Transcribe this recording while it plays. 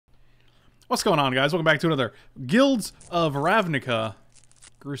What's going on, guys? Welcome back to another Guilds of Ravnica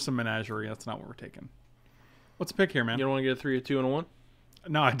gruesome menagerie. That's not what we're taking. What's the pick here, man? You don't want to get a 3, a 2, and a 1?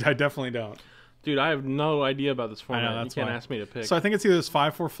 No, I definitely don't. Dude, I have no idea about this format. I know, that's you can't why. ask me to pick. So I think it's either this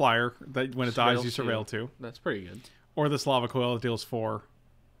 5/4 flyer that when it dies you surveil 2, That's pretty good. or this lava coil that deals 4,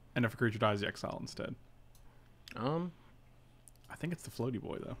 and if a creature dies, you exile instead. I think it's the floaty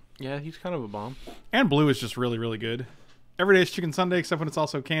boy though. Yeah, he's kind of a bomb. And blue is just really, really good. Every day is Chicken Sunday, except when it's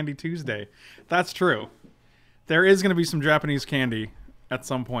also Candy Tuesday. That's true. There is going to be some Japanese candy at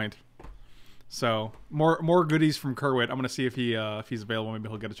some point. So more goodies from Kerwit. I'm going to see if he's available. Maybe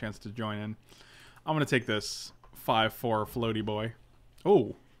he'll get a chance to join in. I'm going to take this 5/4 floaty boy.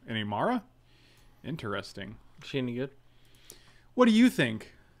 Oh, an Imara? Interesting. Is she any good? What do you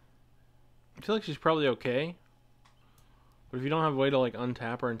think? I feel like she's probably okay. But if you don't have a way to like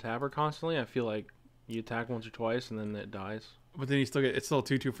untap her and tap her constantly, I feel like you attack once or twice and then it dies. But then you still get, it's still a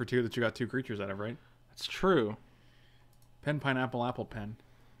 2/2 for 2 that you got 2 creatures out of, right? That's true. Pen, pineapple, apple, pen.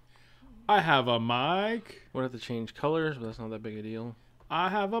 I have a mic. Would have to change colors, but that's not that big a deal. I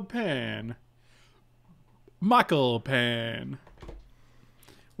have a pen. Michael pen.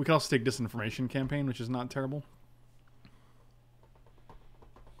 We can also take disinformation campaign, which is not terrible.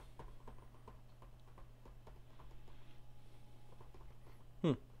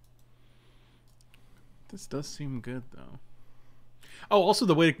 This does seem good though. Oh, also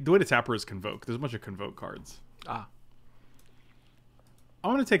the way to tap her is convoke. There's a bunch of convoke cards. Ah.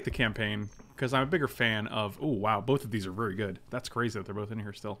 I'm going to take the campaign because I'm a bigger fan of... Oh, wow. Both of these are very good. That's crazy that they're both in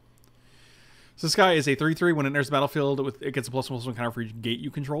here still. So this guy is a 3/3. When it enters the battlefield, it gets a +1/+1 counter for each gate you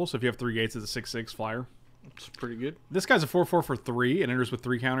control. So if you have 3 gates, it's a 6/6 flyer. It's pretty good. This guy's a 4/4 for 3. It enters with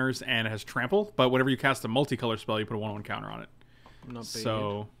 3 counters and it has trample. But whenever you cast a multicolor spell, you put a 1/1 counter on it. Not bad.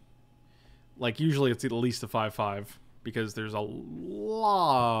 So, like, usually it's at least a 5/5 because there's a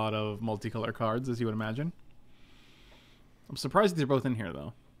lot of multicolor cards, as you would imagine. I'm surprised they're both in here,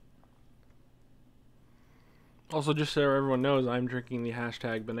 though. Also, just so everyone knows, I'm drinking the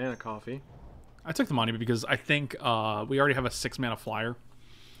hashtag banana coffee. I took the money because I think we already have a 6-mana flyer.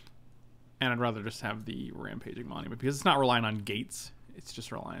 And I'd rather just have the rampaging monument because it's not relying on gates. It's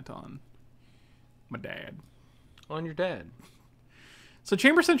just reliant on my dad. On your dad. So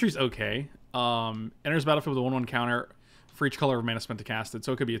Chamber Sentry's okay. Enters battlefield with a 1/1 counter for each color of mana spent to cast it.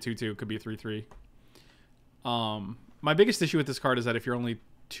 So it could be a 2/2, it could be a 3/3. My biggest issue with this card is that if you're only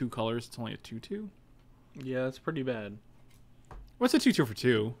 2 colors, it's only a 2/2. Yeah, that's pretty bad. What's a 2/2 for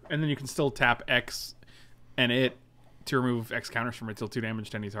 2? And then you can still tap X and it to remove X counters from it till 2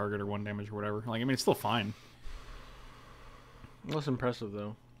 damage to any target or 1 damage or whatever. Like, I mean, it's still fine. Less impressive,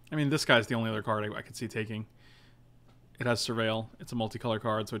 though. I mean, this guy's the only other card I could see taking. It has Surveil. It's a multicolor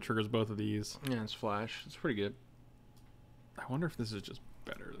card, so it triggers both of these. Yeah, it's flash. It's pretty good. I wonder if this is just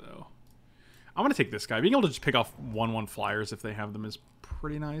better, though. I'm going to take this guy. Being able to just pick off 1/1 flyers if they have them is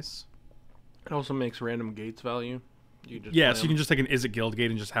pretty nice. It also makes random gates value. You just Yeah, so you can just take an Is It Guild gate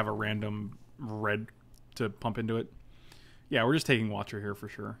and just have a random red to pump into it. Yeah, we're just taking Watcher here for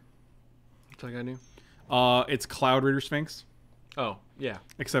sure. What's that guy do? It's Cloud Reader Sphinx. Oh, yeah.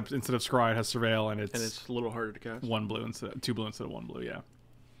 Except instead of Scry, it has Surveil, and it's a little harder to cast. 1 blue instead of 2 blue instead of 1 blue, yeah.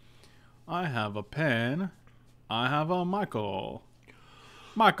 I have a pen. I have a Michael.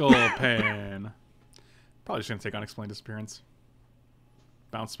 Michael pen. Probably just going to take Unexplained Disappearance.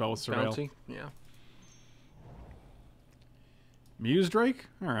 Bounce spell with Surveil. Bouncy? Yeah. Muse Drake?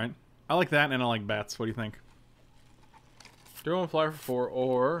 Alright. I like that, and I like bats. What do you think? Draw 1 flyer for 4,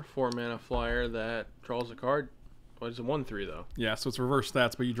 or 4 mana flyer that draws a card. Well, it's a 1/3 though. Yeah, so it's reverse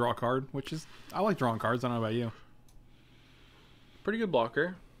stats, but you draw a card, which is... I like drawing cards. I don't know about you. Pretty good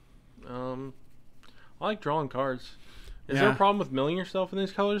blocker. I like drawing cards. Is there a problem with milling yourself in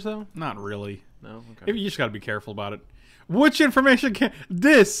these colors, though? Not really. No? Okay. You just got to be careful about it. Which information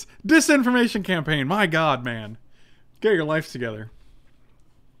disinformation campaign. My God, man. Get your life together.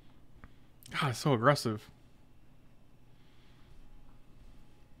 God, it's so aggressive.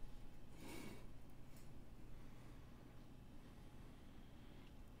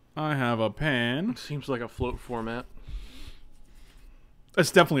 I have a pen. Seems like a float format. It's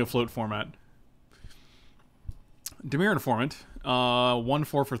definitely a float format. Demir Informant.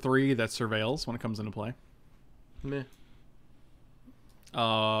 1/4 for 3 that surveils when it comes into play. Meh.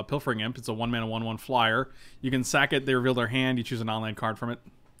 Pilfering Imp. It's a 1-mana 1/1 flyer. You can sack it, they reveal their hand, you choose an online card from it,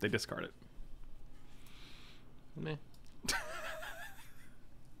 they discard it. Meh.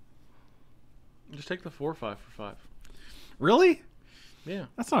 Just take the 4/5 for 5. Really? Yeah.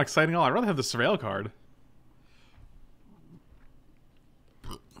 That's not exciting at all. I'd rather have the Surveil card.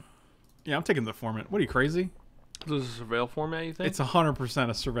 Yeah, I'm taking the format. What are you, crazy? This is a surveil format, you think? It's 100% a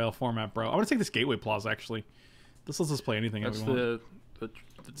surveil format, bro. I'm gonna take this Gateway Plaza actually. This lets us play anything. That's we want.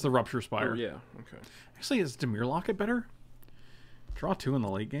 It's the Rupture Spire. Oh, yeah. Okay. Actually, is Demir Locket better? Draw 2 in the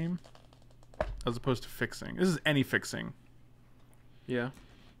late game, as opposed to fixing. This is any fixing. Yeah.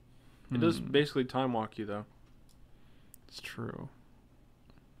 It does basically time walk you though. It's true.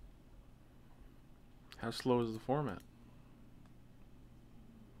 How slow is the format?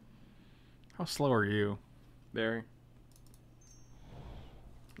 How slow are you? Very.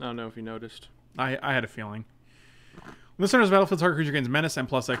 I don't know if you noticed. I had a feeling. When this enters the battlefield, target creature gains menace and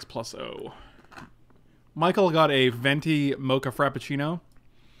 +X/+O. Michael got a venti mocha frappuccino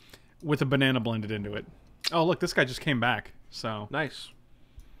with a banana blended into it. Oh, look, this guy just came back. So Nice.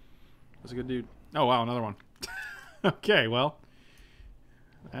 That's a good dude. oh wow, another one. Okay, well,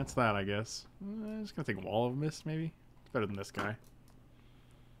 that's that, I guess. I'm just gonna take Wall of Mist, maybe. It's better than this guy.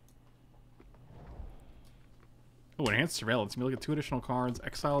 Oh, enhanced surveillance. You may look at 2 additional cards.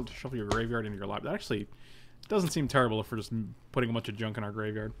 Exile to shuffle your graveyard into your library. That actually doesn't seem terrible if we're just putting a bunch of junk in our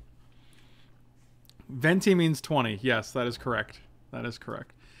graveyard. Venti means 20. Yes, that is correct. That is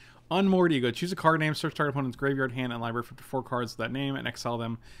correct. Unmoored Ego. Choose a card name, search target opponent's graveyard, hand, and library for 4 cards with that name, and exile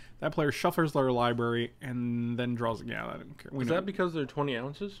them. That player shuffles their library and then draws. Yeah, I don't care. Is that because they're 20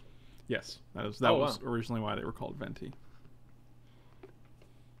 ounces? Yes, that was originally why they were called Venti.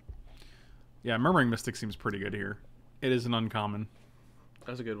 Yeah, Murmuring Mystic seems pretty good here. It is an uncommon.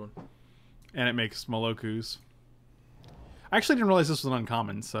 That's a good one. And it makes Molokus. I actually didn't realize this was an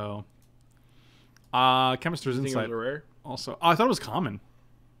uncommon, so... Chemist's Insight. It was a rare? Also, I thought it was common.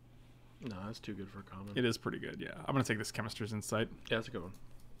 No, that's too good for a common. It is pretty good, yeah. I'm going to take this Chemist's Insight. Yeah, that's a good one.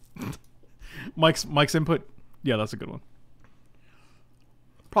 Mike's input. Yeah, that's a good one.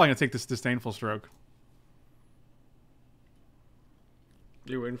 Probably going to take this Disdainful Stroke.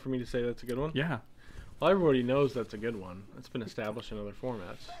 You're waiting for me to say that's a good one? Yeah. Well, everybody knows that's a good one. It's been established in other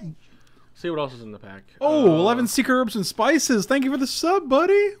formats. See what else is in the pack. Oh, 11 Secret Herbs and Spices. Thank you for the sub,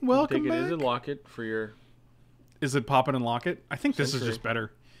 buddy. Welcome back. Is it Locket for your... Is it Pop It and Lock It? I think this is just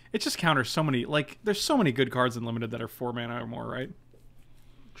better. It just counters so many... Like, there's so many good cards in Limited that are 4 mana or more, right?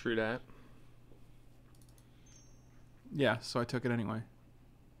 True that. Yeah, so I took it anyway.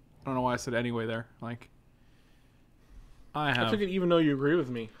 I don't know why I said anyway there. Like... I took it even though you agree with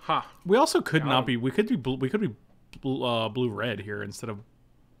me. Ha. We also could not be... We could be blue-red here instead of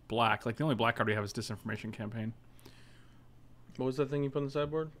black. Like, the only black card we have is Disinformation Campaign. What was that thing you put on the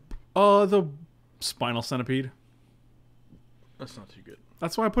sideboard? The Spinal Centipede. That's not too good.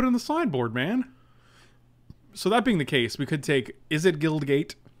 That's why I put it in the sideboard, man. So that being the case, we could take... Is it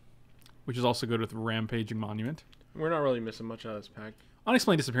Guildgate? Which is also good with Rampaging Monument. We're not really missing much out of this pack.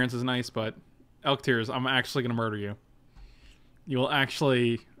 Unexplained Disappearance is nice, but... Elk Tears, I'm actually going to murder you. You will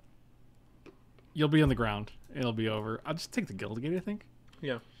actually... You'll be on the ground. It'll be over. I'll just take the Guildgate, I think.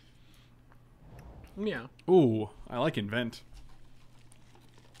 Yeah. Yeah. Ooh, I like Invent.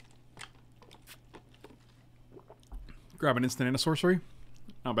 Grab an instant and a sorcery.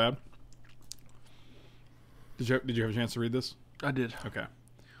 Not bad. Did you have a chance to read this? I did. Okay.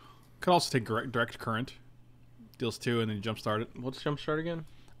 Could also take direct Current. Deals 2 and then you jumpstart it. What's jumpstart again?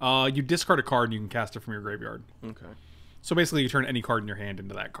 You discard a card and you can cast it from your graveyard. Okay. So basically you turn any card in your hand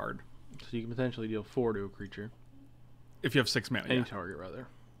into that card. So you can potentially deal 4 to a creature. If you have 6 mana. Any target, rather.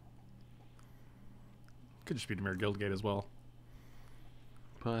 Could just be Demir Guildgate as well.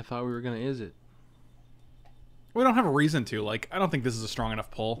 But I thought we were going to is it. We don't have a reason to. Like, I don't think this is a strong enough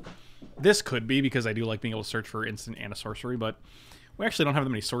pull. This could be because I do like being able to search for instant and a sorcery, but we actually don't have that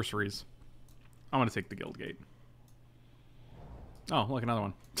many sorceries. I'm going to take the Guildgate. Oh, look, another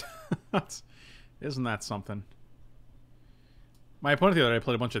one. Isn't that something? My opponent the other day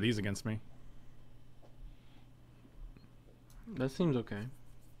played a bunch of these against me. That seems okay.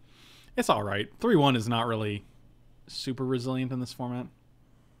 It's alright. 3-1 is not really super resilient in this format.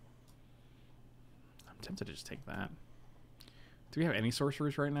 I'm tempted to just take that. Do we have any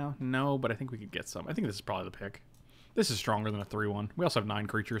sorcerers right now? No, but I think we could get some. I think this is probably the pick. This is stronger than a 3-1. We also have 9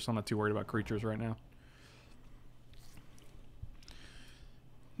 creatures, so I'm not too worried about creatures right now.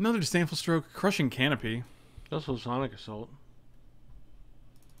 Another Disdainful Stroke. Crushing Canopy. Also Sonic Assault.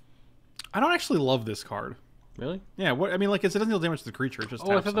 I don't actually love this card. Really? Yeah, what I mean, like, it doesn't deal damage to the creature. It just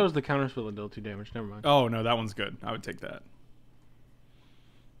I thought that was the counterspell that dealt 2 damage. Never mind. Oh, no, that one's good. I would take that.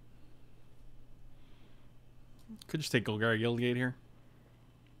 Could just take Golgari Guildgate here.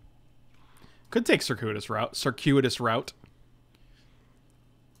 Could take Circuitous Route.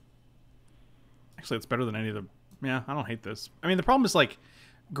 Actually, it's better than any of the... Yeah, I don't hate this. I mean, the problem is, like,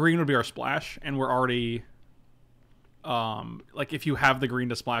 green would be our splash, and we're already... like, if you have the green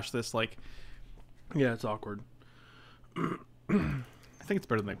to splash this, like... Yeah, it's awkward. I think it's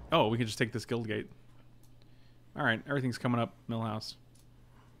better than oh, we can just take this guild gate. All right, everything's coming up, Millhouse.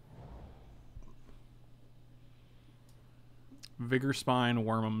 Vigor Spine,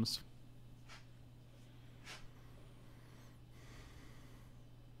 Wormums.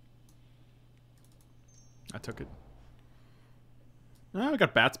 I took it. We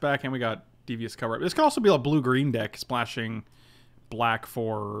got Bats back, and we got Devious Cover Up. This could also be a blue-green deck splashing black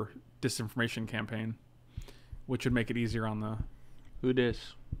for Disinformation Campaign, which would make it easier on the... Who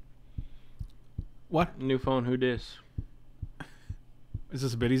dis? What? New phone, who dis? Is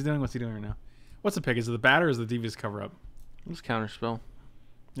this a bid he's doing? What's he doing right now? What's the pick? Is it the Bat or is it the Devious Cover Up? It's Counterspell.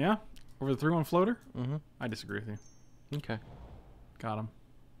 Yeah? Over the 3-1 floater? Mm-hmm. I disagree with you. Okay. Got him.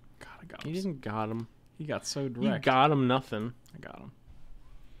 God, I got him. You didn't got him. He got so direct. You got him nothing. I got him.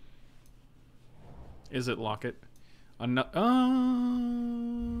 Is it Locket? Demir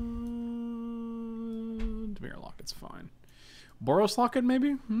Locket's fine. Boros Locket,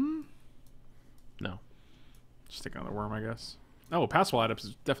 maybe? No. Just take another worm, I guess. Oh, Pass While Adepts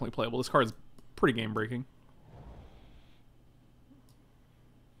is definitely playable. This card's pretty game-breaking.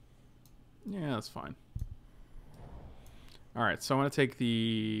 Yeah, that's fine. Alright, so I'm going to take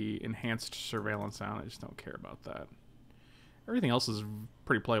the Enhanced Surveillance out. I just don't care about that. Everything else is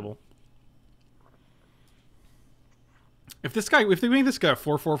pretty playable. If they make this guy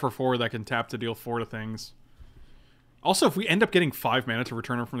 4/4 for 4 that can tap to deal 4 to things. Also, if we end up getting 5 mana to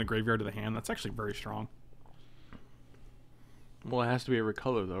return him from the graveyard to the hand, that's actually very strong. Well, it has to be every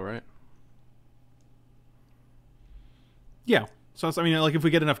color, though, right? Yeah. So, that's, I mean, like, if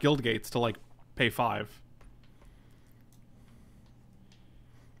we get enough guild gates to, like, pay 5.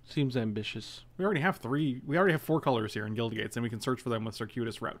 Seems ambitious. We already have 3. We already have 4 colors here in guild gates, and we can search for them with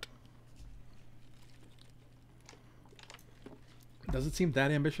Circuitous Route. Does it seem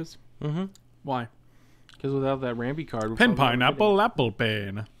that ambitious? Mm-hmm. Why? Because without that Rampy card... Pen Pineapple Apple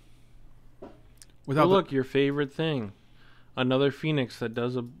Pen. Without look, your favorite thing. Another Phoenix that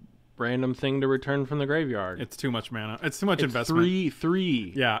does a random thing to return from the graveyard. It's too much mana. It's too much investment.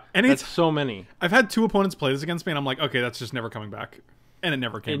 3/3. Yeah. And that's so many. I've had 2 opponents play this against me, and I'm like, okay, that's just never coming back. And it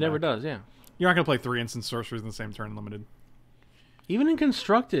never came back. It never does, yeah. You're not going to play 3 instant sorceries in the same turn limited. Even in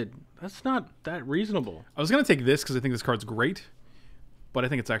Constructed, that's not that reasonable. I was going to take this because I think this card's great, but I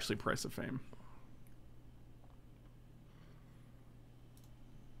think it's actually Price of Fame.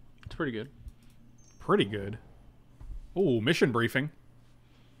 It's pretty good. Pretty good. Oh, Mission Briefing.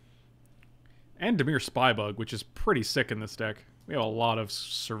 And Demir Spybug, which is pretty sick in this deck. We have a lot of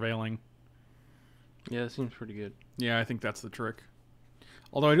surveilling. Yeah, that seems pretty good. Yeah, I think that's the trick.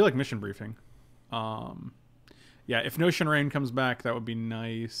 Although I do like Mission Briefing. Yeah, if Notion Rain comes back, that would be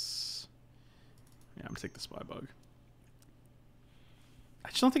nice. Yeah, I'm going to take the Spybug. I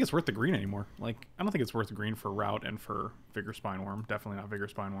just don't think it's worth the green anymore. Like, I don't think it's worth the green for Route and for Vigor Spine Worm. Definitely not Vigor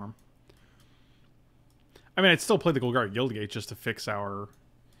Spine Worm. I mean, I'd still play the Golgari Guildgate just to fix our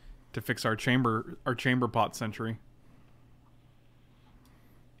chamber pot sentry.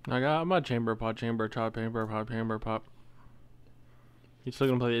 I got my chamber pot, chamber top, chamber pop, chamber pop. You still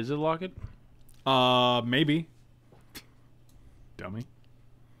gonna play? Is it Locket? Maybe. Dummy.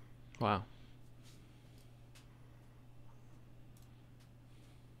 Wow.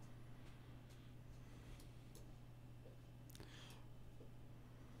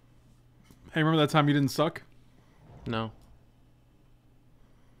 Hey, remember that time you didn't suck? No.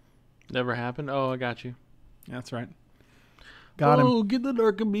 Never happened? Oh, I got you. Yeah, that's right. Got him. Oh, get the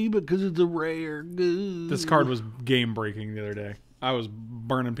Dark Amoeba because it's a rare. This card was game-breaking the other day. I was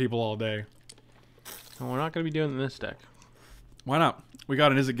burning people all day. Well, we're not going to be doing it in this deck. Why not? We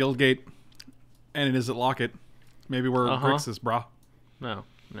got an Is It Guildgate and an Is It Locket. Maybe we're Grixis, brah. No,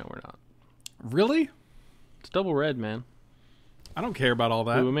 we're not. Really? It's double red, man. I don't care about all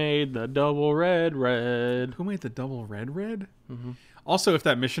that. Who made the double red? Who made the double red? Mm-hmm. Also, if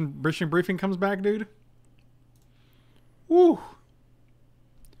that mission briefing comes back, dude. Woo.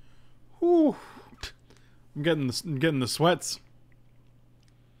 Woo. I'm getting the sweats.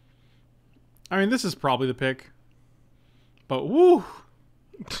 I mean, this is probably the pick. But woo. All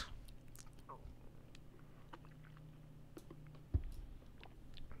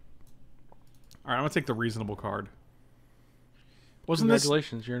right, I'm going to take the reasonable card.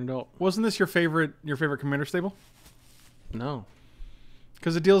 Congratulations, you're an adult. Wasn't this your favorite commander stable? No.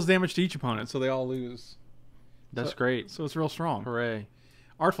 Because it deals damage to each opponent, so they all lose. That's great. So it's real strong. Hooray.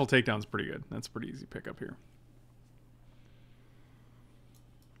 Artful Takedown's pretty good. That's a pretty easy pickup here.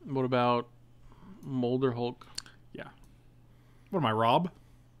 What about Molder Hulk? Yeah. What am I, Rob?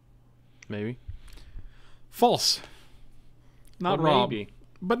 Maybe. False. Not Well, Rob. maybe.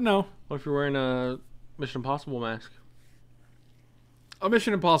 But no. What if you're wearing a Mission Impossible mask? A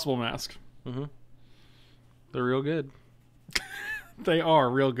Mission Impossible mask. Mm-hmm. They're real good. They are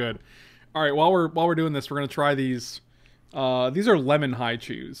real good. All right, while we're doing this, we're gonna try these. These are lemon high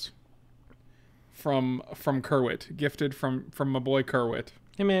chews from Kerwit, gifted from my boy Kerwit.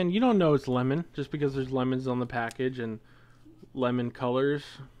 Hey man, you don't know it's lemon just because there's lemons on the package and lemon colors.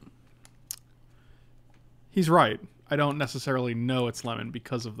 He's right. I don't necessarily know it's lemon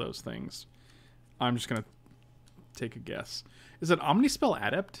because of those things. I'm just gonna take a guess. Is it Omnispell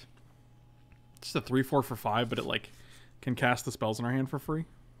Adept? Just a 3/4 for 5, but it like can cast the spells in our hand for free.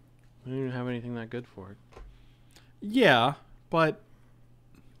 We don't even have anything that good for it. Yeah, but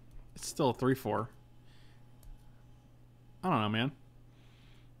it's still a 3/4. I don't know, man.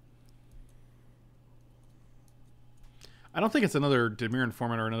 I don't think it's another Dimir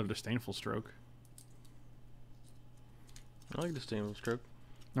Informant or another Disdainful Stroke. I like Disdainful Stroke.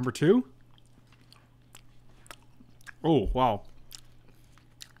 Number 2? Oh, wow.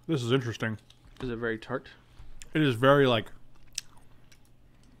 This is interesting. Is it very tart? It is very, like...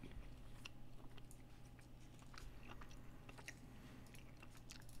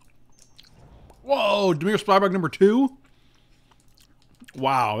 Whoa! Dimir Spybug number 2?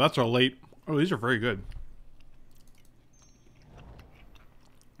 Wow, that's a late... Oh, these are very good.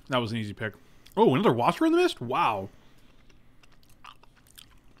 That was an easy pick. Oh, another Wasper in the Mist? Wow.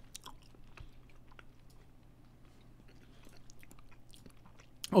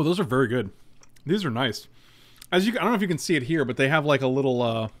 Oh, those are very good. These are nice. As you, I don't know if you can see it here, but they have like a little,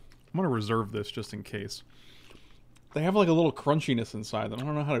 I'm going to reserve this just in case. They have like a little crunchiness inside them. I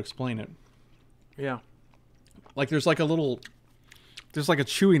don't know how to explain it. Yeah. Like there's like a little, there's like a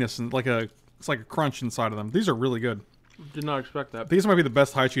chewiness and like a, it's like a crunch inside of them. These are really good. Did not expect that. These might be the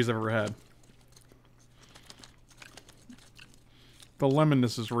best high cheese I've ever had. The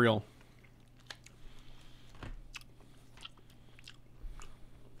lemonness is real.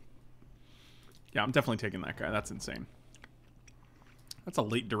 Yeah, I'm definitely taking that guy. That's insane. That's a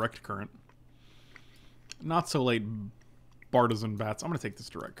late direct current. Not so late Bartizan Bats. I'm going to take this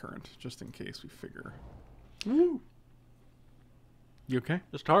direct current, just in case we figure. Woo. You okay?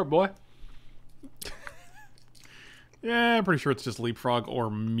 Just tart, boy. Yeah, I'm pretty sure it's just Leapfrog or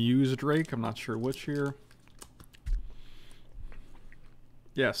Muse Drake. I'm not sure which here.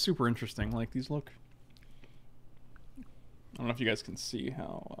 Yeah, super interesting. Like, these look... I don't know if you guys can see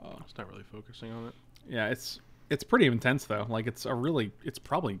how... It's not really focusing on it. Yeah, it's pretty intense, though. Like, it's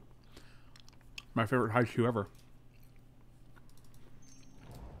probably my favorite haiku ever.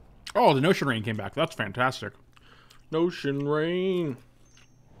 Oh, the Notion Rain came back. That's fantastic. Notion Rain.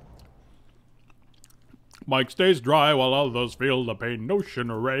 Mike stays dry while others feel the pain.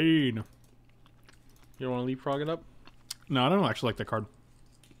 Notion Rain. You don't want to leapfrog it up? No, I don't actually like that card.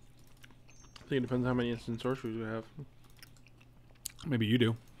 I think it depends how many instant sorceries we have. Maybe you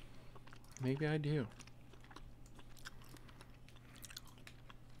do. Maybe I do.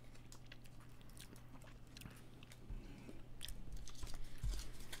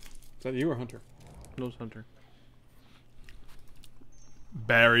 Is that you or Hunter? Nose Hunter.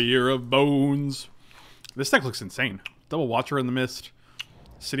 Barrier of Bones. This deck looks insane. Double Watcher in the Mist,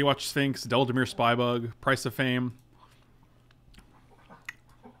 City Watch Sphinx, Deldemir Spybug, Price of Fame.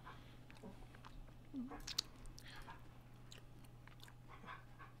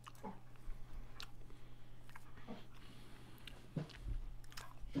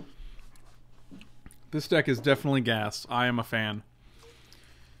 This deck is definitely gas. I am a fan.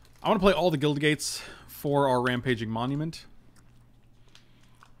 I want to play all the Guild Gates for our Rampaging Monument.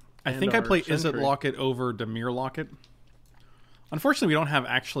 I think I play Izzet Locket over Dimir Locket. Unfortunately, we don't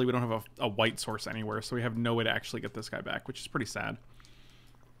have a white source anywhere, so we have no way to actually get this guy back, which is pretty sad.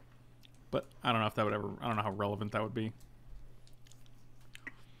 But I don't know if that would ever... I don't know how relevant that would be.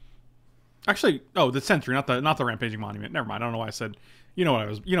 Actually, oh, the Sentry, not the Rampaging Monument. Never mind. I don't know why I said... You know what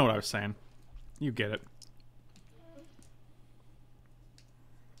I was saying. You get it.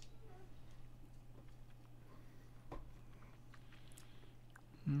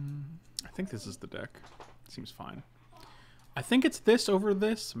 I think this is the deck. Seems fine. I think it's this over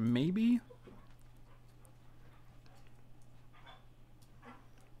this, maybe?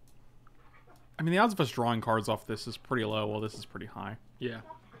 I mean, the odds of us drawing cards off this is pretty low, while this is pretty high. Yeah.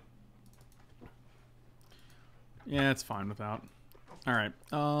 Yeah, it's fine without. Alright.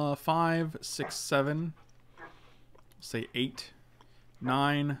 5, 6, 7. Say 8,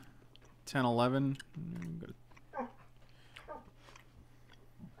 9, 10, 11.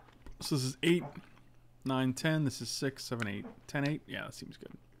 So this is 8, 9, 10. This is 6, 7, 8, 10, 8. Yeah, that seems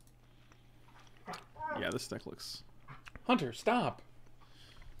good. Yeah, this deck looks... Hunter, stop!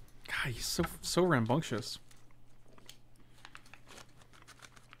 God, he's so rambunctious.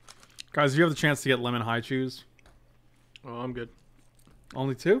 Guys, if you have the chance to get lemon high chews. Oh, I'm good.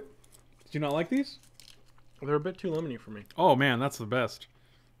 Only 2? Did you not like these? They're a bit too lemony for me. Oh, man, that's the best.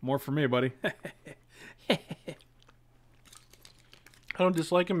 More for me, buddy. I don't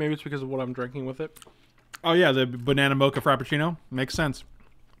dislike them. Maybe it's because of what I'm drinking with it. Oh, yeah, the banana mocha frappuccino. Makes sense.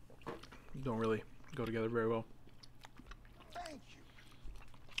 Don't really go together very well.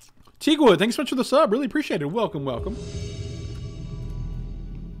 Teakwood, thanks so much for the sub. Really appreciate it. Welcome, welcome.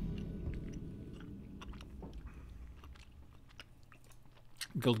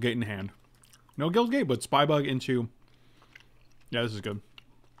 Guildgate in hand. No Guildgate, but Spybug into... Yeah, this is good.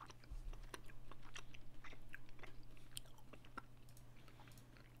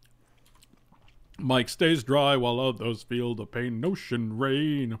 Mike stays dry while others feel the pain. Notion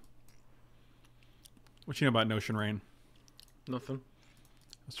rain. What you know about Notion rain? Nothing.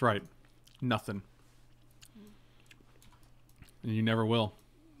 That's right. Nothing. And you never will.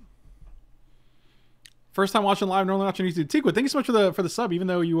 First time watching live, normally watching YouTube. Teakwood, thank you so much for the sub, even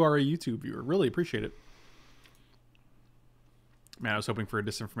though you are a YouTube viewer. Really appreciate it. Man, I was hoping for a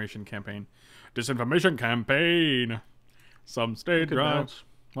disinformation campaign. Disinformation campaign. Some stay dry. Bounce.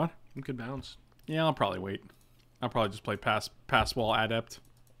 What? You could bounce. Yeah, I'll probably wait. I'll probably just play pass wall adept.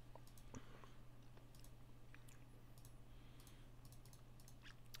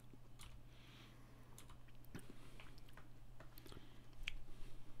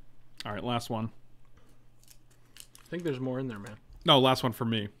 All right, last one. I think there's more in there, man. No, last one for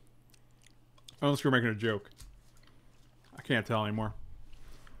me. Unless we're making a joke. I can't tell anymore.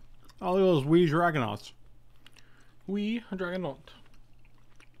 Oh, look at those wee Dragonauts. We Dragonaut.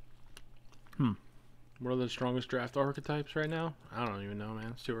 What are the strongest draft archetypes right now? I don't even know, man.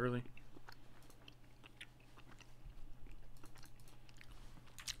 It's too early.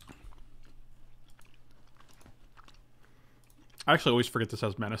 I actually always forget this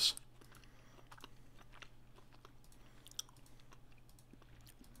has Menace.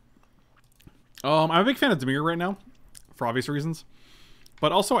 I'm a big fan of Dimir right now, for obvious reasons.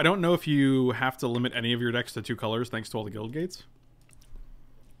 But also, I don't know if you have to limit any of your decks to 2 colors thanks to all the guild gates.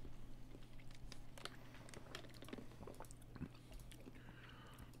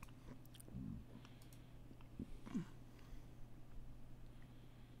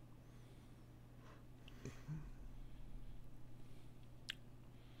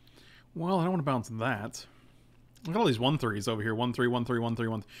 Well, I don't want to bounce that. Look at all these 1/3s over here. 1/3, 1/3, 1/3,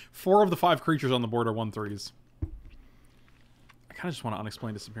 1. 4 of the 5 creatures on the board are 1/3s. I kind of just want to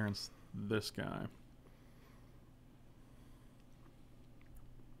unexplained disappearance this guy.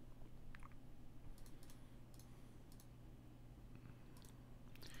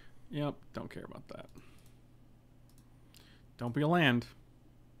 Yep, don't care about that. Don't be a land.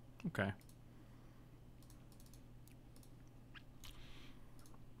 Okay.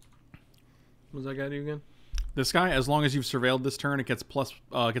 What's that guy do again? This guy, as long as you've surveilled this turn, it gets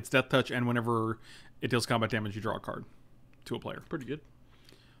gets death touch, and whenever it deals combat damage, you draw a card to a player. Pretty good.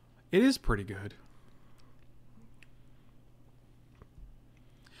 It is pretty good.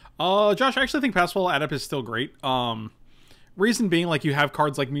 Josh, I actually think Passwell Adept is still great. Reason being, like, you have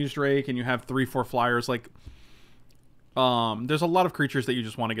cards like Muse Drake, and you have 3/4 flyers. Like, there's a lot of creatures that you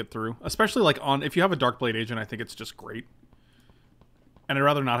just want to get through, especially like if you have a Darkblade Agent. I think it's just great. And I'd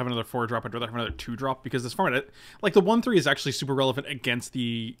rather not have another 4-drop. I'd rather have another 2-drop because this format, like the 1/3 is actually super relevant against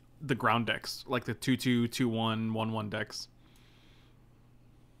the ground decks, like the 2/2, 2/1, 1/1 decks.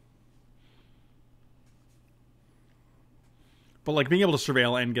 But like being able to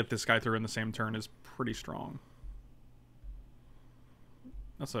surveil and get this guy through in the same turn is pretty strong.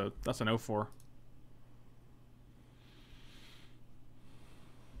 That's an 0/4.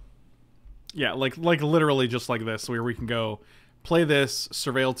 Yeah, like literally just like this, where we can go play this,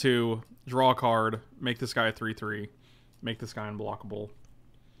 surveil 2, draw a card, make this guy a 3/3, make this guy unblockable.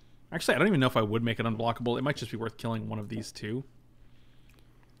 Actually, I don't even know if I would make it unblockable. It might just be worth killing one of these 2.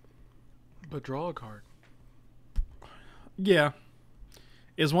 But draw a card. Yeah.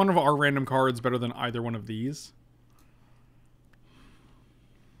 Is one of our random cards better than either one of these?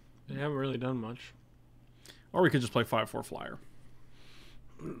 They haven't really done much. Or we could just play 5/4 flyer.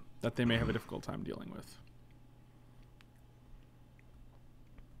 That they may have a difficult time dealing with.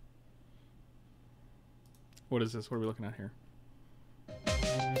 What is this? What are we looking at here?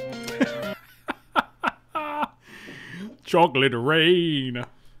 Chocolate rain.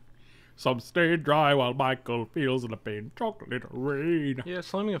 Some stay dry while Michael feels the pain. Chocolate rain. Yeah,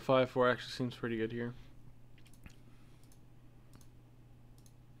 slamming a 5/4 actually seems pretty good here.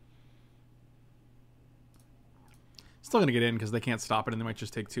 Still going to get in because they can't stop it and they might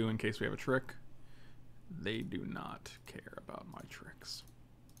just take 2 in case we have a trick. They do not care about my tricks.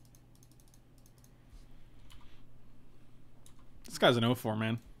 guy's an 0-4,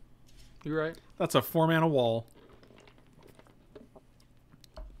 man. You're right. That's a 4-mana wall.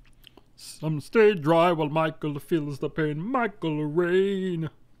 Some stay dry while Michael feels the pain. Michael Rain.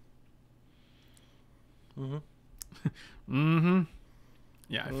 Yeah,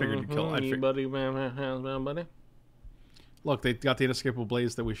 I figured you'd kill it. Buddy. Look, they got the inescapable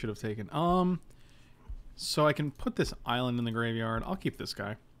blaze that we should have taken. So I can put this island in the graveyard. I'll keep this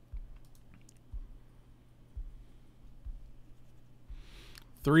guy.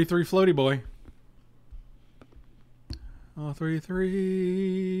 3/3 floaty boy. Oh,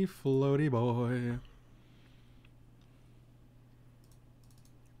 3/3 floaty boy.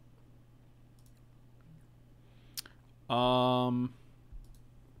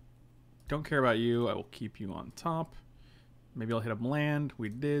 Don't care about you. I will keep you on top. Maybe I'll hit up land. We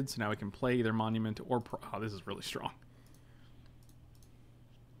did, so now we can play either monument or oh, this is really strong.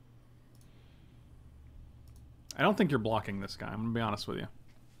 I don't think you're blocking this guy. I'm gonna be honest with you.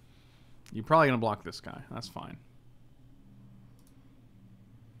 You're probably gonna block this guy. That's fine.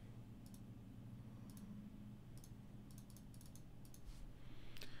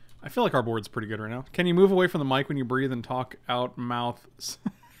 I feel like our board's pretty good right now. Can you move away from the mic when you breathe and talk out mouth?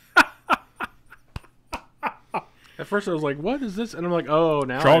 At first I was like, what is this? And I'm like, oh,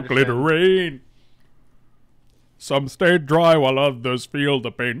 now Chocolate rain. Some stay dry while others feel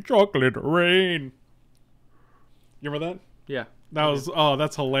the pain. Chocolate rain. You remember that? Yeah. That was, oh,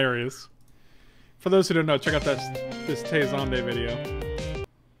 that's hilarious. For those who don't know, check out this Tay Zonde video.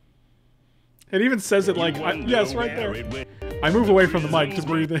 It even says it like, yes, right there. I move away from the mic to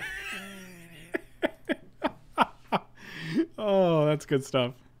breathe in. Oh, that's good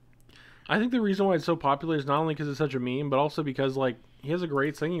stuff. I think the reason why it's so popular is not only because it's such a meme, but also because, like, he has a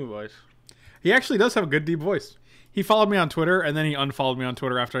great singing voice. He actually does have a good deep voice. He followed me on Twitter, and then he unfollowed me on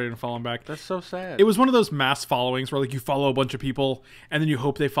Twitter after I didn't follow him back. That's so sad. It was one of those mass followings where, like, you follow a bunch of people, and then you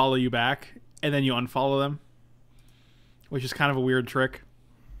hope they follow you back, and then you unfollow them, which is kind of a weird trick.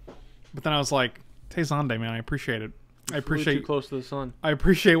 But then I was like, Tay Zonde, man, I appreciate it. I appreciate too close to the sun. I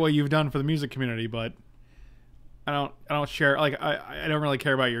appreciate what you've done for the music community, but I don't share, like, I don't really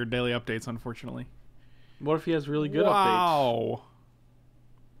care about your daily updates, unfortunately. What if he has really good updates? Wow.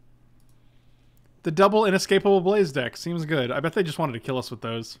 The double inescapable blaze deck seems good. I bet they just wanted to kill us with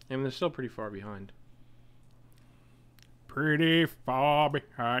those. I mean, they're still pretty far behind. Pretty far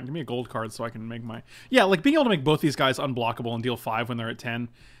behind. Give me a gold card so I can make my... Yeah, like, being able to make both these guys unblockable and deal 5 when they're at 10.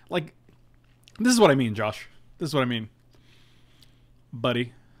 Like, this is what I mean, Josh. This is what I mean.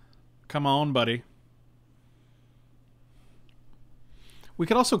 Buddy. Come on, buddy. We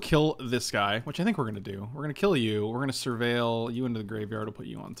could also kill this guy, which I think we're going to do. We're going to kill you. We're going to surveil you into the graveyard to put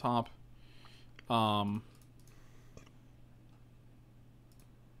you on top. I'll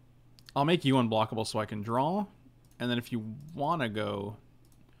make you unblockable so I can draw. And then if you want to go...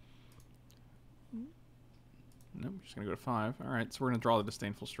 Nope, just going to go to 5. Alright, so we're going to draw the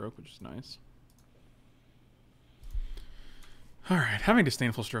Disdainful Stroke, which is nice. Alright, having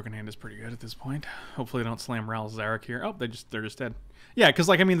Disdainful Stroke in hand is pretty good at this point. Hopefully they don't slam Ral Zarek here. Oh, they're just dead. Yeah, because,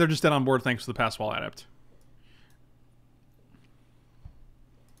 like, I mean, they're just dead on board thanks to the Pass Wall Adept.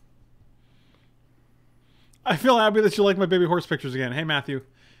 I feel happy that you like my baby horse pictures again. Hey, Matthew.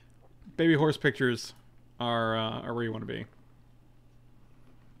 Baby horse pictures are where you want to be.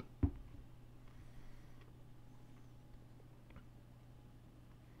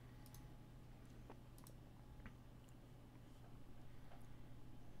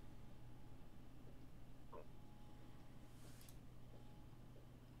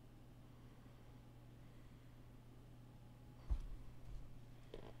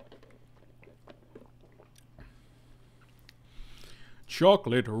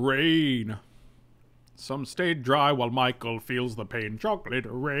 Chocolate rain. Some stayed dry while Michael feels the pain. Chocolate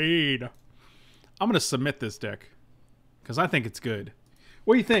rain. I'm going to submit this deck because I think it's good.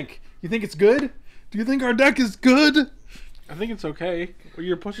 What do you think? You think it's good? Do you think our deck is good? I think it's okay. Well,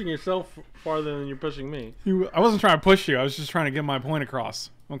 you're pushing yourself farther than you're pushing me. I wasn't trying to push you. I was just trying to get my point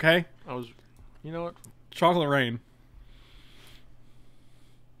across. Okay? You know what? Chocolate rain.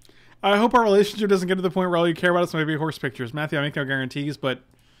 I hope our relationship doesn't get to the point where all you care about is maybe horse pictures. Matthew, I make no guarantees, but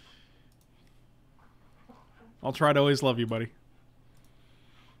I'll try to always love you, buddy.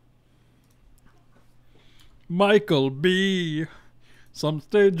 Michael B. Some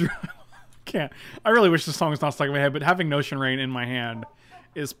stage... Can't. I really wish the song was not stuck in my head, but having Notion Rain in my hand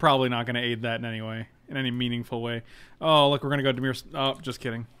is probably not going to aid that in any way, in any meaningful way. Oh, look, we're going to go Demir... Oh, just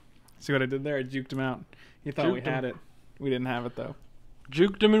kidding. See what I did there? I juked him out. He thought we had it. We didn't have it, though.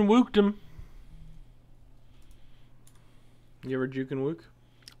 Juked him and wooked him. You ever juke and wook?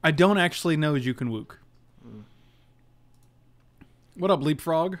 I don't actually know Juke and Wook. What up,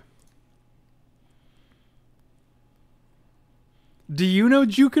 Leapfrog? Do you know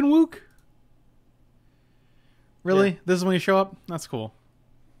Juke and Wook? Really? Yeah. This is when you show up? That's cool.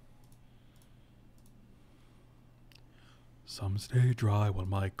 Some stay dry while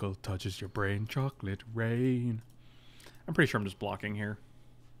Michael touches your brain. Chocolate rain. I'm pretty sure I'm just blocking here.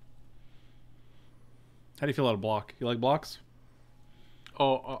 How do you feel about a block? You like blocks?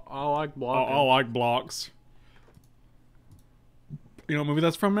 Oh, I like blocking. I like blocks. You know what movie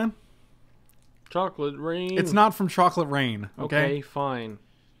that's from, man? Chocolate Rain. It's not from Chocolate Rain, okay? Okay, fine.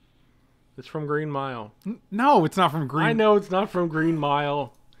 It's from Green Mile. No, it's not from Green... I know it's not from Green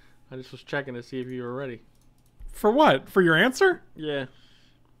Mile. I just was checking to see if you were ready. For what? For your answer? Yeah.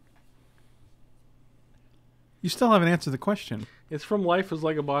 You still haven't answered the question. It's from Life is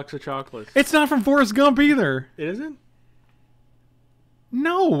Like a Box of Chocolates. It's not from Forrest Gump either. It isn't?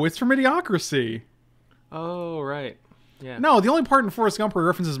 No, it's from Idiocracy. Oh, right. Yeah. No, the only part in Forrest Gump where he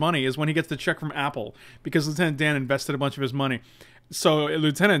references money is when he gets the check from Apple because Lieutenant Dan invested a bunch of his money. So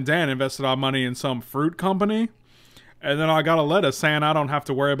Lieutenant Dan invested our money in some fruit company, and then I got a letter saying I don't have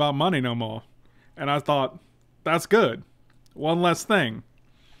to worry about money no more. And I thought, that's good. One less thing.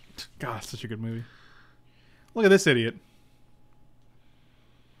 God, such a good movie. Look at this idiot.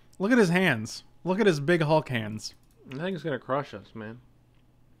 Look at his hands. Look at his big Hulk hands. I think it's going to crush us, man.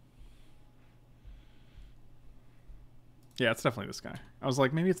 Yeah, it's definitely this guy. I was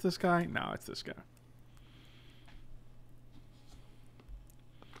like, maybe it's this guy? No, it's this guy.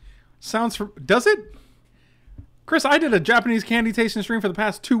 Sounds from... Does it? Chris, I did a Japanese candy tasting stream for the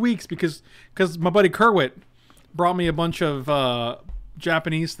past 2 weeks because my buddy Kerwit brought me a bunch of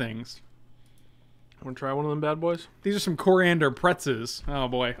Japanese things. Want to try one of them bad boys? These are some coriander pretzels. Oh,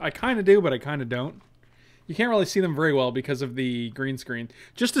 boy. I kind of do, but I kind of don't. You can't really see them very well because of the green screen.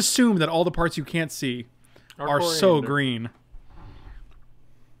 Just assume that all the parts you can't see are so green.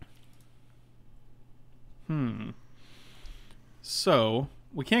 So,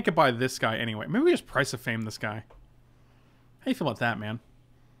 we can't get by this guy anyway. Maybe we just Price of Fame this guy. How you feel about that, man?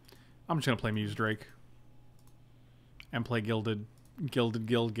 I'm just going to play Muse Drake. And play Gilded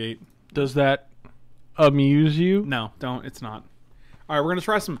Guildgate. Does that amuse you? No, don't. It's not. All right, we're going to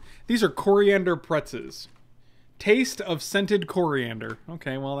try some... These are coriander pretzels. Taste of scented coriander.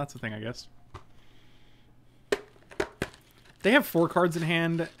 Okay, well, that's a thing, I guess. They have 4 cards in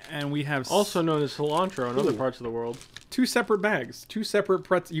hand, and we have... Also known as cilantro in other parts of the world. 2 separate bags. 2 separate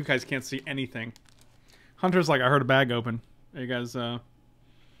pretzels. You guys can't see anything. Hunter's like, I heard a bag open. Are you guys,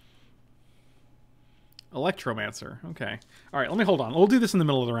 Electromancer. Okay. All right, let me hold on. We'll do this in the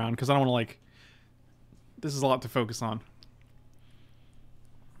middle of the round, because I don't want to, like... This is a lot to focus on.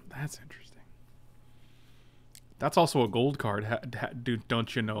 That's interesting. That's also a gold card. Dude,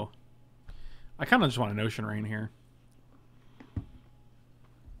 don't you know? I kind of just want an Ocean Rain here.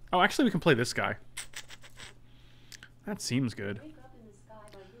 Oh, actually, we can play this guy. That seems good.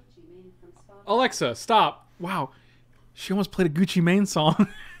 Alexa, stop. Wow. She almost played a Gucci Mane song.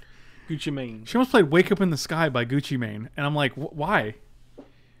 Gucci Mane. She almost played Wake Up in the Sky by Gucci Mane. And I'm like, why?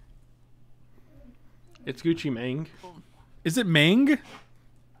 It's Gucci Mane. Is it Mang?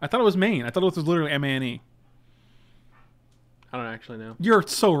 I thought it was Maine. I thought it was literally M-A-N-E. I don't actually know. You're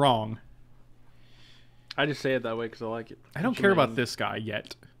so wrong. I just say it that way because I like it. I don't care about this guy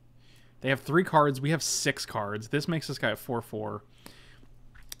yet. They have 3 cards. We have 6 cards. This makes this guy a 4/4.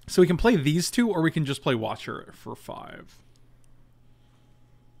 So we can play these 2, or we can just play Watcher for 5.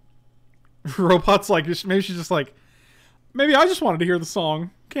 Robot's like, maybe she's just like, maybe I just wanted to hear the song.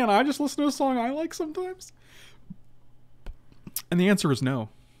 Can't I just listen to a song I like sometimes? And the answer is no.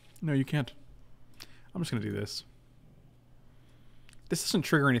 No, you can't. I'm just going to do this. This doesn't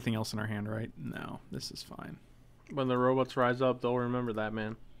trigger anything else in our hand, right? No, this is fine. When the robots rise up, they'll remember that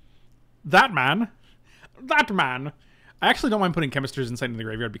man. That man. That man. I actually don't mind putting Chemister's Insight in the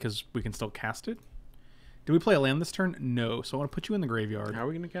graveyard because we can still cast it. Do we play a land this turn? No. So I want to put you in the graveyard. How are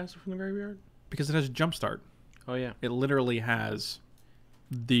we going to cast it from the graveyard? Because it has a Jumpstart. Oh, yeah. It literally has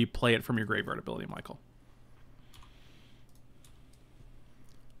the play it from your graveyard ability, Michael.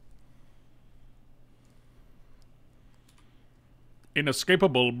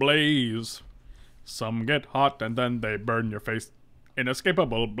 Inescapable blaze. Some get hot and then they burn your face.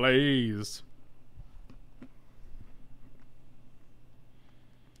 Inescapable blaze.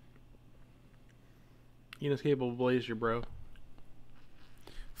 Inescapable blaze, your bro.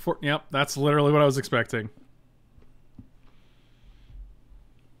 Yep, that's literally what I was expecting.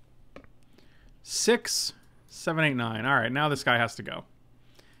 6, 7, 8, 9. All right, now this guy has to go.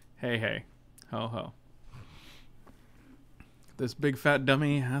 Hey, hey. Ho, ho. This big fat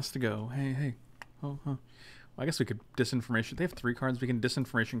dummy has to go. Hey, hey. Ho, ho. I guess we could disinformation. They have 3 cards. We can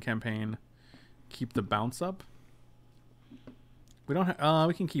disinformation campaign. Keep the bounce up. We don't.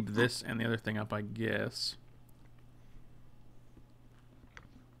 We can keep this and the other thing up, I guess.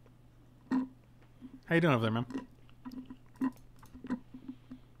 How you doing over there, man?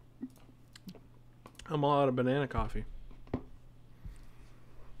 I'm all out of banana coffee.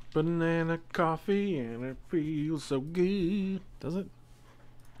 Banana coffee and it feels so good. Does it?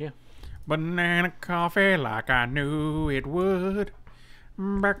 Yeah. Banana coffee like I knew it would.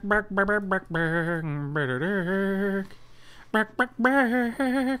 Back, back, back, back, back, back, back, back,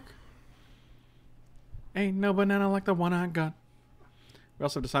 back. Ain't no banana like the one I got. We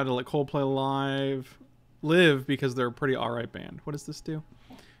also decided to let Coldplay live because they're a pretty alright band. What does this do?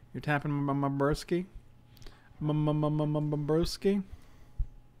 You're tapping my broski? Broski?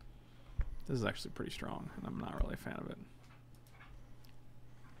 This is actually pretty strong, and I'm not really a fan of it.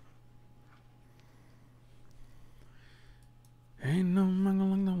 Ain't no mango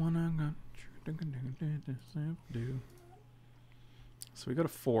like the one I got. So we go to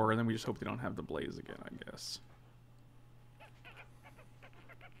 4, and then we just hope they don't have the blaze again, I guess.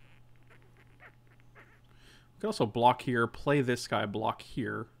 We could also block here, play this guy, block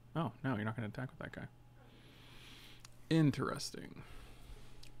here. Oh, no, you're not going to attack with that guy. Interesting.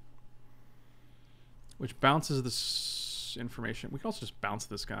 Which bounces this information. We can also just bounce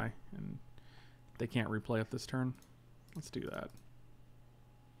this guy, and they can't replay it this turn. Let's do that.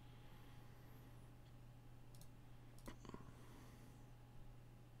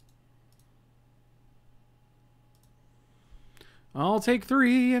 I'll take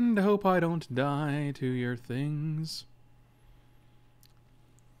 3 and hope I don't die to your things.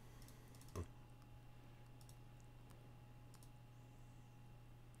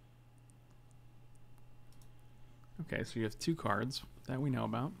 Okay, so you have 2 cards that we know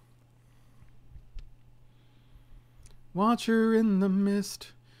about. Watcher in the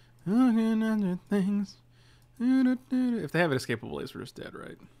mist, looking under things. If they have an escapable blaze, we're just dead,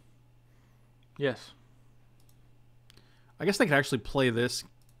 right? Yes. I guess they could actually play this.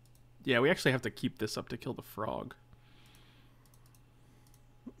 Yeah, we actually have to keep this up to kill the frog.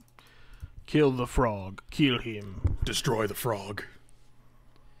 Kill the frog. Kill him. Destroy the frog.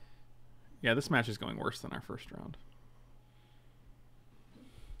 Yeah, this match is going worse than our first round.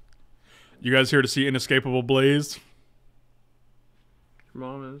 You guys here to see Inescapable Blaze? Your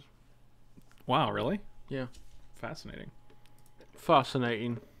mom is. Wow, really? Yeah. Fascinating.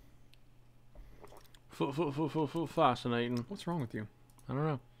 Fascinating. Fascinating. What's wrong with you? I don't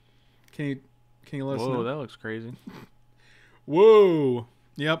know. Can you let us know? Whoa, that looks crazy. Whoa.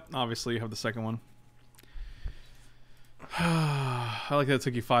 Yep, obviously you have the second one. I like that it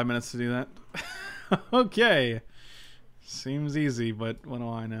took you 5 minutes to do that. Okay. Seems easy, but what do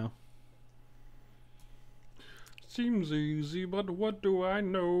I know? Seems easy, but what do I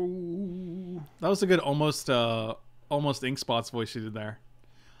know? That was a good almost Ink Spots voice you did there.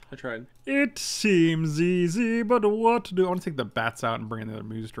 I tried. It seems easy, but what to do? I want to take the bats out and bring in the other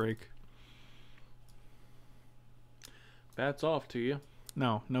Moose Drake. Bats off to you.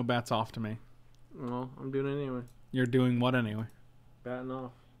 No bats off to me. Well, I'm doing it anyway. You're doing what anyway? Batting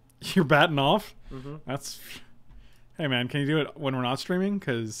off. You're batting off? Mm-hmm. That's... Hey, man, can you do it when we're not streaming?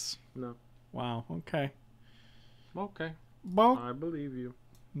 Because... No. Wow, okay. Okay. Bonk. I believe you.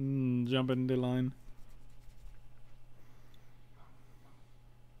 Jump into line.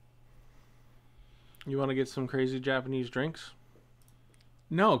 You want to get some crazy Japanese drinks?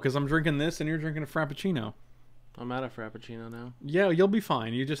 No, because I'm drinking this and you're drinking a Frappuccino. I'm out of Frappuccino now. Yeah, you'll be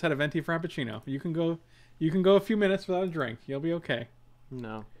fine. You just had a venti Frappuccino. You can go a few minutes without a drink. You'll be okay.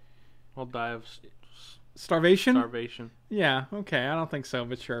 No. I'll die of Starvation? starvation. Yeah, okay. I don't think so,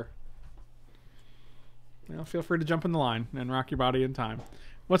 but sure. You know, feel free to jump in the line and rock your body in time.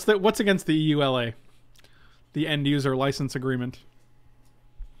 What's against the EULA? The end user license agreement.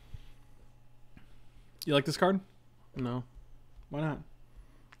 You like this card? No. Why not?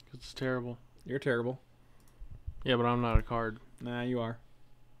 'Cause it's terrible. You're terrible. Yeah, but I'm not a card. Nah, you are.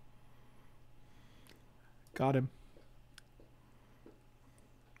 Got him.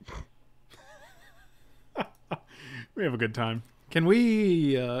 We have a good time. Can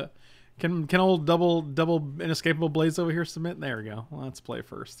we can old double inescapable blaze over here submit? There we go. Well, let's play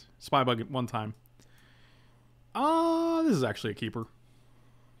first. Spy bug one time. This is actually a keeper.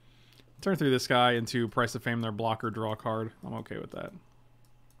 Turn through this guy into Price of Fame, their blocker, draw a card. I'm okay with that.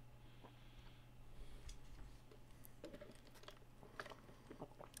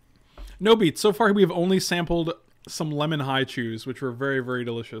 No beats. So far, we have only sampled some lemon high chews, which were very, very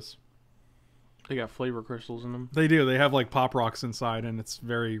delicious. They got flavor crystals in them. They do. They have like pop rocks inside, and it's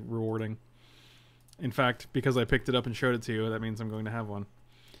very rewarding. In fact, because I picked it up and showed it to you, that means I'm going to have one.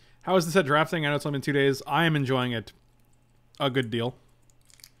 How is the set drafting? I know it's only been 2 days. I am enjoying it a good deal.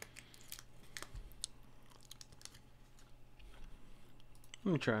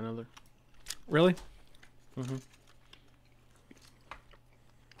 Let me try another. Really? Mm-hmm.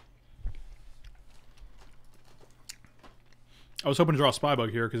 I was hoping to draw a Spy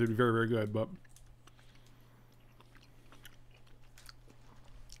Bug here because it would be very, very good, but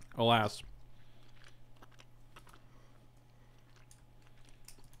alas.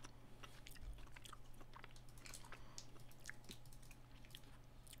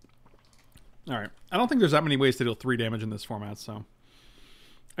 Alright. I don't think there's that many ways to deal 3 damage in this format, so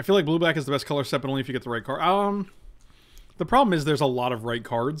I feel like blue-black is the best color set, but only if you get the right card. The problem is there's a lot of right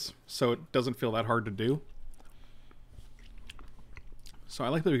cards, so it doesn't feel that hard to do. So I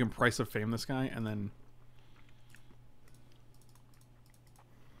like that we can Price of Fame this guy, and then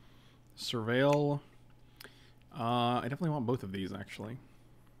Surveil. I definitely want both of these, actually.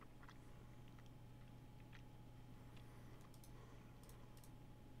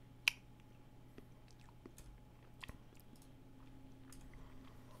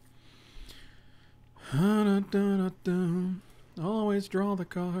 Always draw the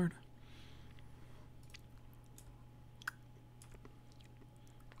card.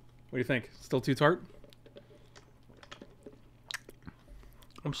 What do you think? Still too tart?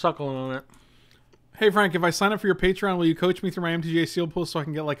 I'm suckling on it. Hey Frank, if I sign up for your Patreon, will you coach me through my MTGA seal pool so I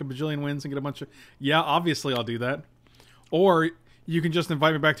can get like a bajillion wins and get a bunch of... Yeah, obviously I'll do that. Or you can just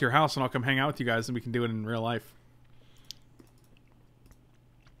invite me back to your house and I'll come hang out with you guys and we can do it in real life.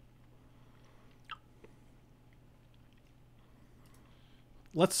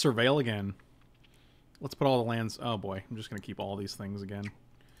 Let's surveil again. Let's put all the lands... Oh boy, I'm just going to keep all these things again.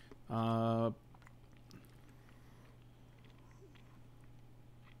 Yeah,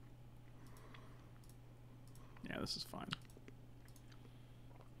 this is fine. Do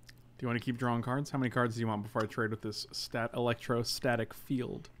you want to keep drawing cards? How many cards do you want before I trade with this electrostatic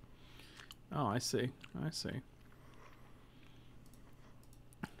field? Oh, I see. I see.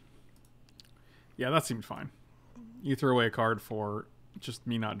 Yeah, that seemed fine. You threw away a card for just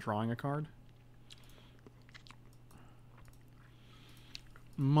me not drawing a card.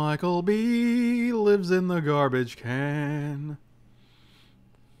 Michael B. lives in the garbage can.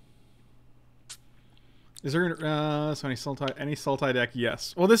 Is there so any Sultai deck?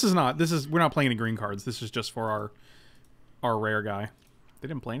 Yes. Well, this is not. We're not playing any green cards. This is just for our rare guy. They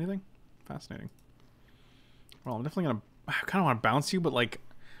didn't play anything? Fascinating. Well, I'm definitely gonna... I kind of want to bounce you, but like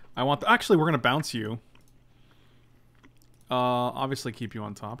actually we're gonna bounce you. Obviously keep you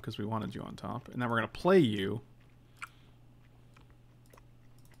on top because we wanted you on top, and then we're gonna play you.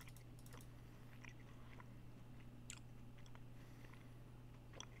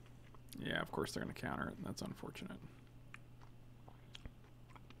 Yeah, of course they're going to counter it. That's unfortunate.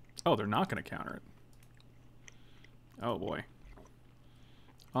 Oh, they're not going to counter it. Oh, boy.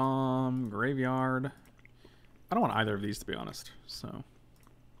 Graveyard. I don't want either of these, to be honest. So.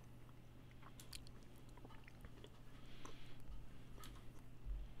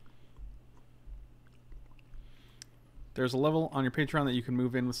 There's a level on your Patreon that you can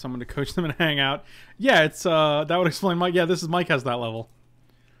move in with someone to coach them and hang out. Yeah, it's, that would explain Mike. Yeah, this is Mike has that level.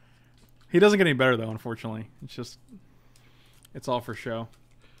 He doesn't get any better, though, unfortunately. It's just... It's all for show.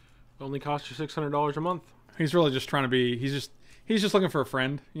 Only costs you $600 a month. He's really just trying to be... He's just looking for a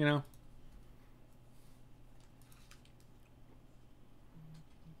friend, you know?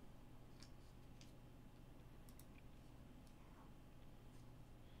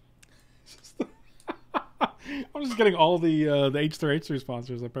 I'm just getting all the H3H3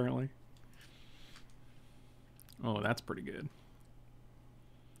 sponsors, apparently. Oh, that's pretty good.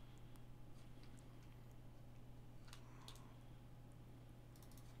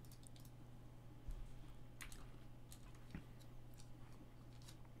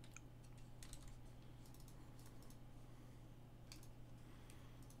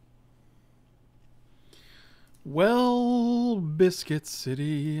 Well, Biscuit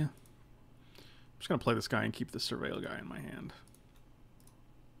City. I'm just going to play this guy and keep the Surveil guy in my hand.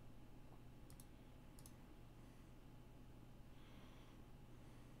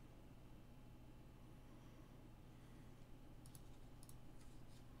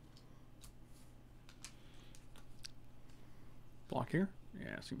 Block here?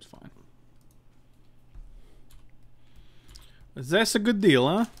 Yeah, seems fine. That's a good deal,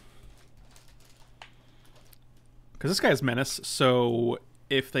 huh? Because this guy's Menace, so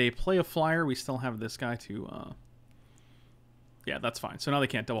if they play a flyer, we still have this guy to... Yeah, that's fine. So now they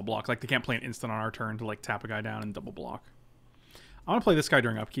can't double block. Like, they can't play an instant on our turn to, like, tap a guy down and double block. I'm gonna play this guy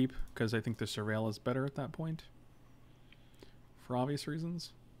during upkeep because I think the Surveil is better at that point. For obvious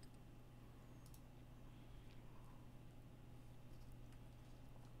reasons.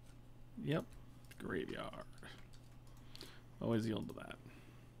 Yep. Graveyard. Always yield to that.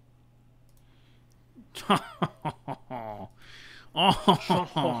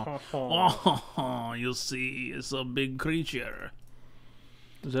 Oh, you see, it's a big creature.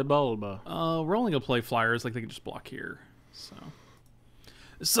 Zebulba. We're only gonna play flyers, like they can just block here. So,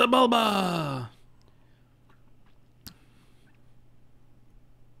 Zebulba.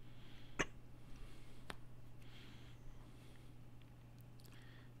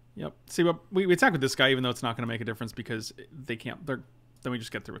 Yep. See, but we attack with this guy, even though it's not going to make a difference because they can't. Then we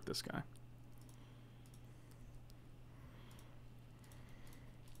just get through with this guy.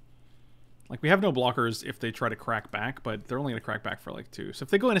 Like, we have no blockers if they try to crack back, but they're only going to crack back for, like, 2. So if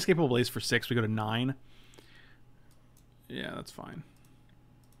they go Inescapable Blaze for 6, we go to 9. Yeah, that's fine.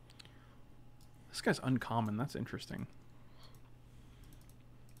 This guy's uncommon. That's interesting.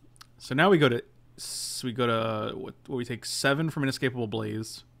 So now we go to... what we take 7 from Inescapable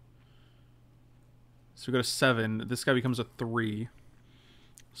Blaze. So we go to 7. This guy becomes a 3.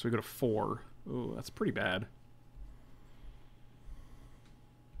 So we go to 4. Ooh, that's pretty bad.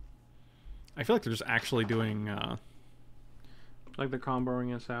 I feel like they're just actually doing... Like they're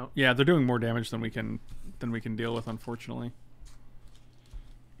comboing us out. Yeah, they're doing more damage than we can deal with, unfortunately.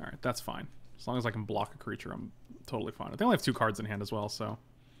 Alright, that's fine. As long as I can block a creature, I'm totally fine. They only have 2 cards in hand as well, so...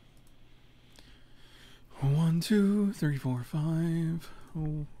 1, 2, 3, 4, 5.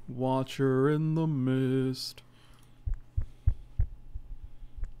 Oh, Watcher in the Mist.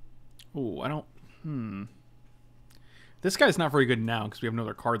 Oh, I don't... This guy's not very good now because we have no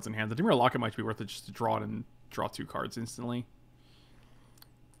other cards in hand. The Dimir Locket might be worth it just to draw it and draw 2 cards instantly.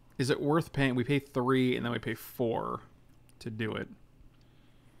 Is it worth paying? We pay 3 and then we pay 4 to do it.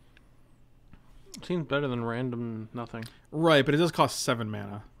 Seems better than random nothing. Right, but it does cost 7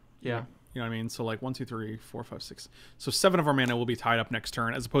 mana. Yeah. You know what I mean? So like 1, 2, 3, 4, 5, 6. So 7 of our mana will be tied up next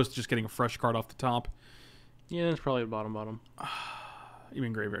turn as opposed to just getting a fresh card off the top. Yeah, it's probably bottom. You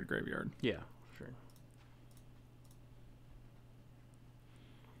mean graveyard? Yeah, sure.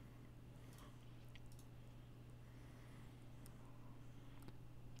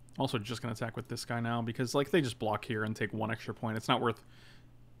 Also just going to attack with this guy now because like they just block here and take 1 extra point. It's not worth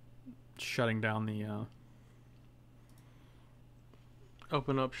shutting down the...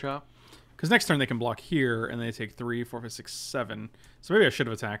 Open up shop. Because next turn they can block here and they take 3, 4, 5, 6, 7. So maybe I should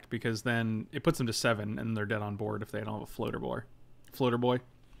have attacked because then it puts them to 7 and they're dead on board if they don't have a floater boy.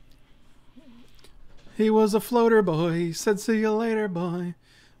 He was a floater boy. He said, "See you later, boy."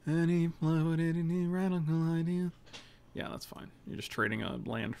 And he floated and he ran on an idea. Yeah, that's fine. You're just trading a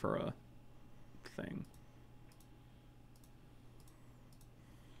land for a thing.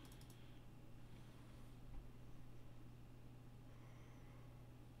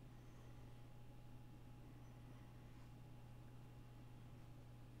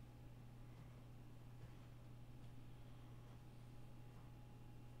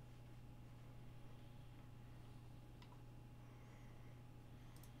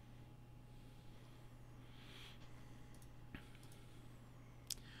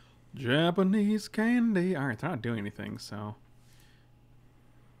 Japanese candy. Alright, they're not doing anything, so...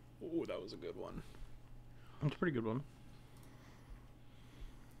 Oh, that was a good one. That's a pretty good one.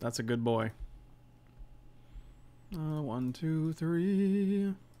 That's a good boy. 1, 2,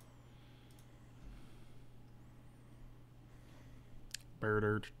 3.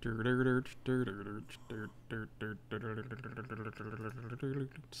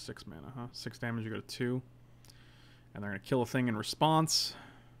 6 mana, huh? 6 damage, you go to 2. And they're going to kill a thing in response.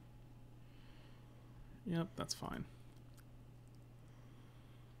 Yep, that's fine.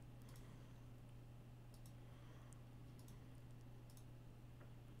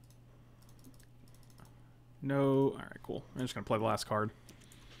 No. Alright, cool. I'm just going to play the last card.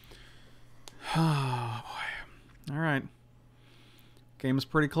 Oh, boy. Alright. Game is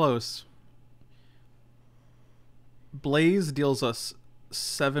pretty close. Blaze deals us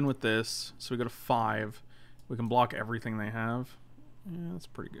 7 with this, so we go to 5. We can block everything they have. Yeah, that's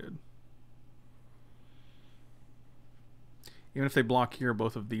pretty good. Even if they block here,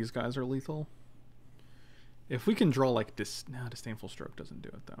 both of these guys are lethal. If we can draw like this... No, Disdainful Stroke doesn't do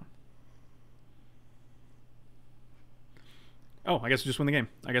it, though. Oh, I guess we just win the game.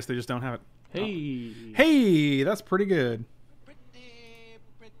 I guess they just don't have it. Hey! Oh. Hey! That's pretty good.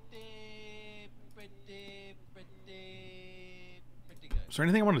 Is there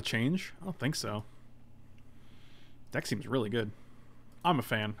anything I want to change? I don't think so. Deck seems really good. I'm a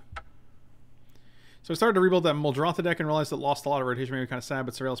fan. So I started to rebuild that Muldrotha deck and realized it lost a lot of rotation. Maybe kind of sad,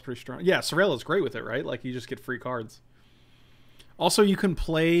 but Surveil is pretty strong. Yeah, Surveil is great with it, right? Like, you just get free cards. Also, you can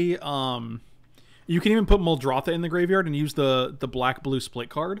play... you can even put Muldrotha in the graveyard and use the black-blue split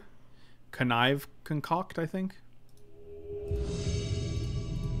card. Concoct, I think.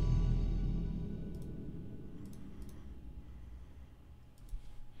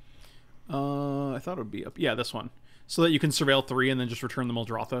 I thought it would be up. Yeah, this one. So that you can Surveil 3 and then just return the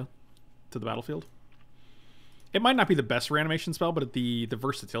Muldrotha to the battlefield. It might not be the best reanimation spell, but the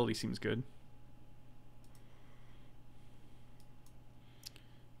versatility seems good.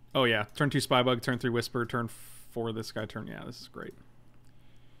 Oh yeah, turn 2 Spybug, turn 3 Whisper, turn 4 this guy, turn... Yeah, this is great.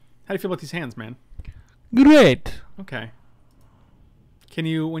 How do you feel about these hands, man? Great. Okay. Can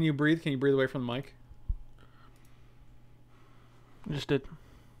you, when you breathe, can you breathe away from the mic? Just did.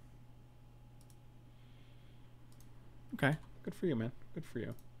 Okay, good for you, man. Good for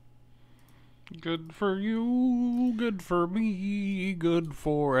you. Good for you, good for me, good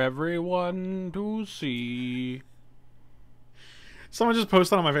for everyone to see. Someone just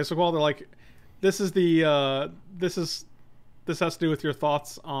posted on my Facebook wall. They're like, "This is the this has to do with your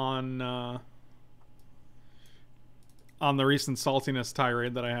thoughts on the recent saltiness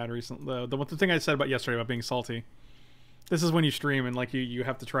tirade that I had recently. The thing I said about yesterday about being salty. This is when you stream and like you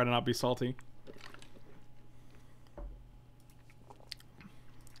have to try to not be salty."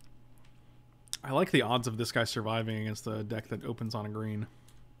 I like the odds of this guy surviving against the deck that opens on a green.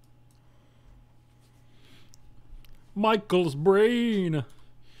 Michael's brain.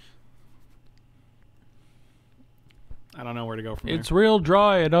 I don't know where to go from there. It's real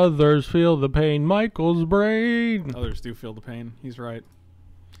dry and others feel the pain. Michael's brain. Others do feel the pain. He's right.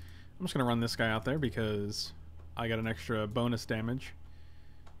 I'm just going to run this guy out there because I got an extra bonus damage.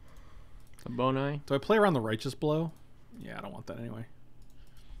 A boni? Do I play around the Righteous Blow? Yeah, I don't want that anyway.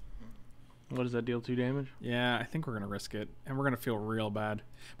 What does that deal? 2 damage? Yeah, I think we're going to risk it. And we're going to feel real bad.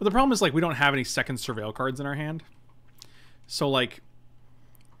 But the problem is, like, we don't have any second Surveil cards in our hand. So, like,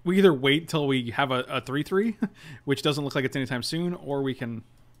 we either wait till we have a 3-3, which doesn't look like it's anytime soon, or we can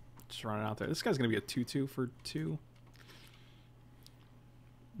just run it out there. This guy's going to be a 2-2 for 2.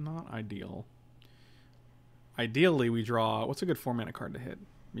 Not ideal. Ideally, we draw... What's a good 4-mana card to hit?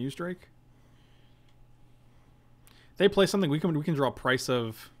 Muse Drake? They play something, we can draw Price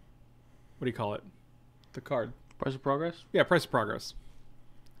of... What do you call it? The card. Price of Progress? Yeah, Price of Progress.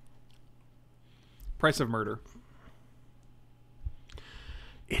 Price of Murder.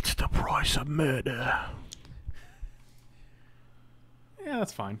 It's the price of murder. Yeah,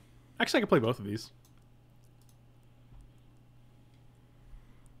 that's fine. Actually, I can play both of these.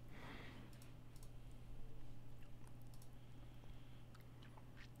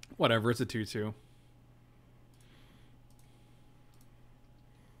 Whatever, it's a 2-2.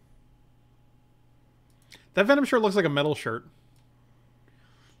 That Venom shirt looks like a metal shirt.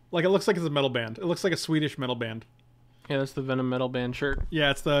 Like, it looks like it's a metal band. It looks like a Swedish metal band. Yeah, that's the Venom Metal Band shirt.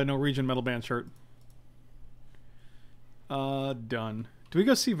 Yeah, it's the Norwegian metal band shirt. Done. Do we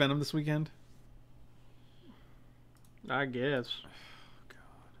go see Venom this weekend? I guess. Oh,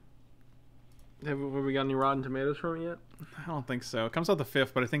 God. Have we got any Rotten Tomatoes from it yet? I don't think so. It comes out the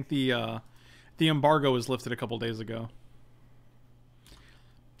 5th, but I think the embargo was lifted a couple days ago.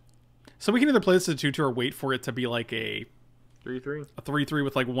 So we can either play this as a 2-2 or wait for it to be like a 3-3. A 3-3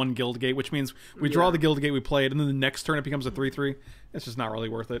 with like 1 Guild Gate, which means we draw the Guild Gate, we play it, and then the next turn it becomes a 3-3. It's just not really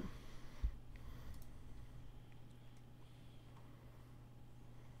worth it.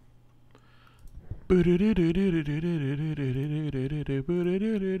 I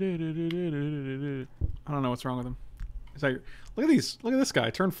don't know what's wrong with him. It's like, look at these. Look at this guy.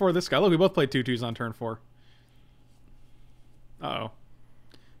 Turn 4, this guy. Look, we both played 2-2s on turn 4. Uh-oh.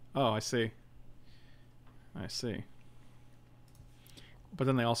 Oh, I see. I see. But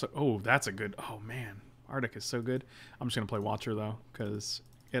then they also... Oh, that's a good... Oh, man. Arctic is so good. I'm just going to play Watcher, though, because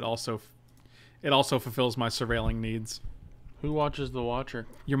it also fulfills my surveilling needs. Who watches the Watcher?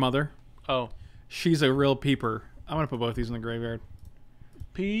 Your mother. Oh. She's a real peeper. I'm going to put both these in the graveyard.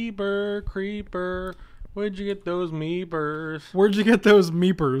 Peeper, creeper, where'd you get those meepers? Where'd you get those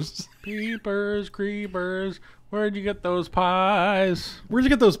meepers? Peepers, creepers, where'd you get those pies? Where'd you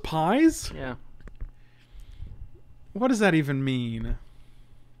get those pies? Yeah. What does that even mean?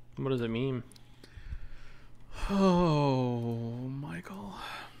 What does it mean? Oh, Michael.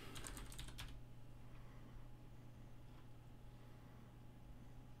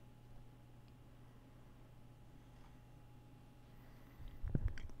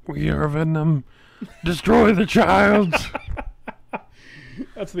 We are Venom. Destroy the child.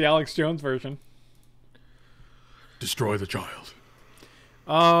 That's the Alex Jones version. Destroy the child.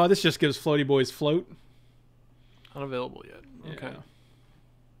 This just gives Floaty Boys float. Unavailable yet. Okay.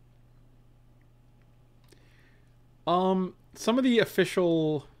 Some of the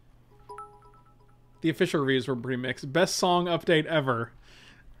official reviews were pretty mixed. Best song update ever.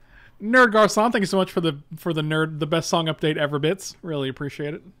 Nerd Garcon, thank you so much for the best song update ever bits. Really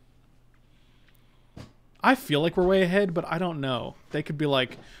appreciate it. I feel like we're way ahead, but I don't know. They could be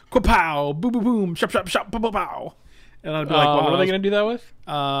like, "Quapow, boom, boom, boom, shop, shop, shop, pow, pow, pow," and I'd be like, wow, "What are they gonna do that with?"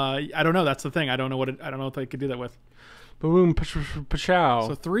 I don't know. That's the thing. I don't know what they could do that with. Boom, pachow.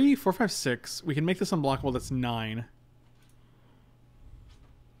 So 3, 4, 5, 6. We can make this unblockable. That's 9.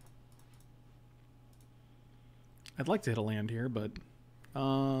 I'd like to hit a land here, but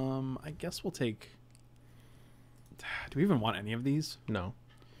I guess we'll take. Do we even want any of these? No.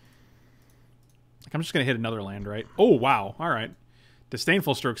 Like, I'm just gonna hit another land, right? Oh wow! All right.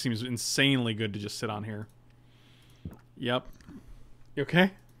 Disdainful Stroke seems insanely good to just sit on here. Yep. You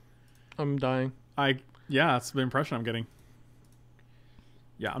okay? I'm dying. Yeah, that's the impression I'm getting.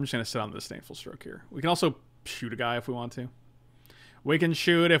 Yeah, I'm just gonna sit on the Disdainful Stroke here. We can also shoot a guy if we want to. We can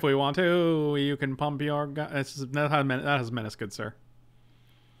shoot if we want to. You can pump your guy. That has menace, good sir.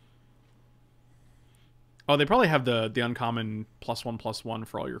 Oh, they probably have the uncommon +1/+1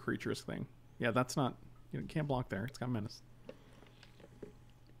 for all your creatures thing. Yeah, that's not. You can't block there. It's got menace.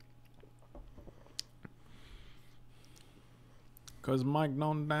 Cause Mike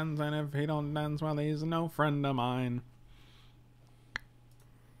don't dance, and if he don't dance, well, he's no friend of mine.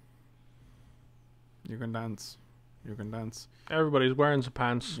 You can dance. You can dance. Everybody's wearing some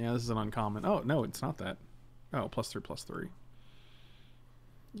pants. Yeah, this is an uncommon. Oh, no, it's not that. Oh, +3/+3.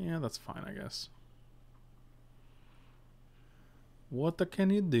 Yeah, that's fine, I guess. What the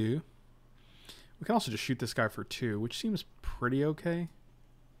can you do? We can also just shoot this guy for 2, which seems pretty okay.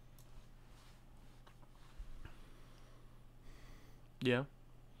 Yeah.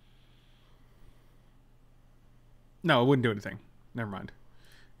 No, it wouldn't do anything. Never mind.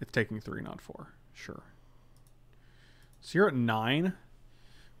 It's taking 3, not 4. Sure. So you're at 9.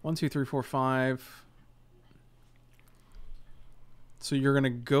 1, 2, 3, 4, 5. So you're going to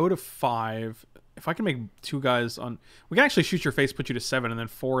go to 5. If I can make 2 guys on... We can actually shoot your face, put you to 7, and then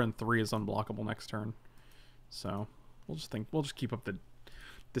 4 and 3 is unblockable next turn. So we'll just keep up the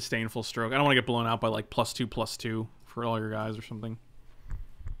Disdainful Stroke. I don't want to get blown out by like +2/+2 for all your guys or something.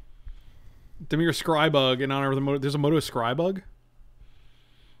 Demir Scrybug in honor of the Moto. There's a Moto Scrybug?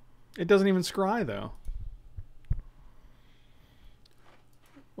 It doesn't even scry, though.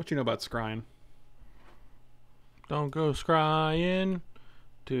 What you know about scrying? Don't go scrying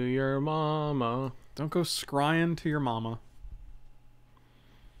to your mama. Don't go scrying to your mama.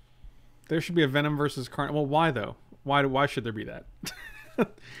 There should be a Venom versus Carn. Well, why though? Why should there be that?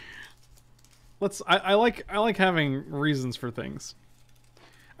 I like having reasons for things.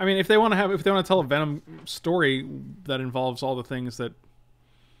 I mean, if they want to tell a Venom story that involves all the things that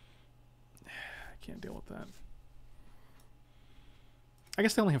I can't deal with that. I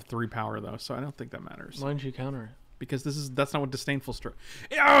guess they only have 3 power though, so I don't think that matters. Why didn't you counter it? Because that's not what Disdainful Stroke.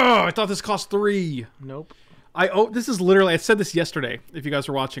 Oh, I thought this cost 3. Nope. This is literally. I said this yesterday. If you guys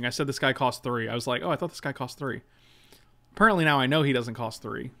were watching, I said this guy cost 3. I was like, oh, I thought this guy cost 3. Apparently now I know he doesn't cost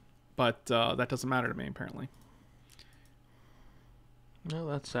 3, but that doesn't matter to me apparently. No,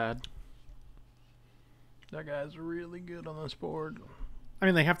 that's sad. That guy's really good on this board. I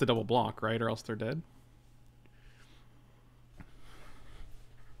mean, they have to double block, right, or else they're dead.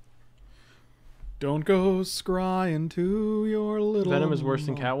 Don't go scrying to your little... Venom is worse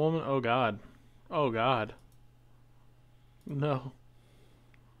than Catwoman? Oh, God. Oh, God. No.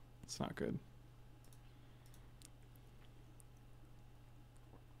 It's not good.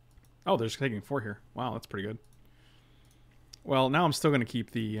 Oh, they're just taking 4 here. Wow, that's pretty good. Well, now I'm still going to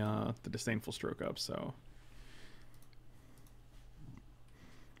keep the Disdainful Stroke up, so...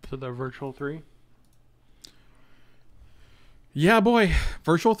 So they're virtual 3? Yeah, boy.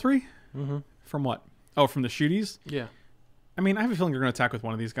 Virtual 3? Mm-hmm. From what? Oh, from the shooties? Yeah. I mean, I have a feeling they're going to attack with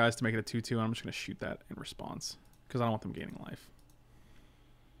one of these guys to make it a 2/2, and I'm just going to shoot that in response. Because I don't want them gaining life.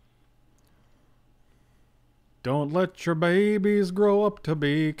 Don't let your babies grow up to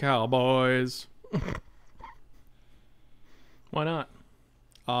be cowboys. Why not?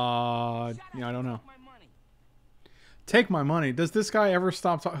 Yeah, I don't know. Take my money. Does this guy ever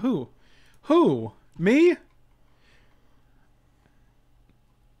stop talking? Who? Who? Me?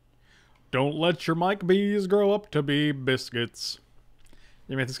 Don't let your Mike Bees grow up to be biscuits.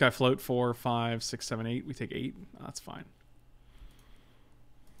 You make this guy float 4, 5, 6, 7, 8. We take 8. Oh, that's fine.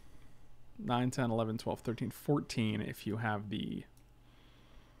 9, 10, 11, 12, 13, 14 if you have the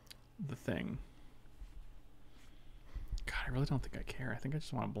thing. God, I really don't think I care. I think I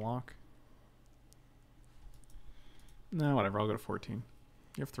just want to block. No, whatever. I'll go to 14.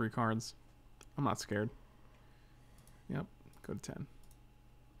 You have 3 cards. I'm not scared. Yep. Go to 10.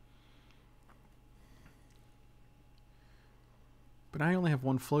 But I only have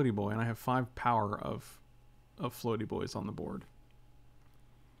 1 floaty boy, and I have 5 power of floaty boys on the board.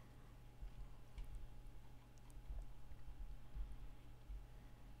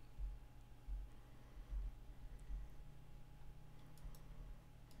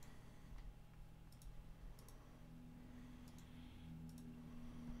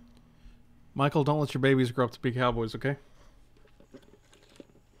 Michael, don't let your babies grow up to be cowboys, okay?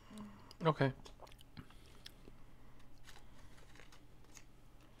 Okay.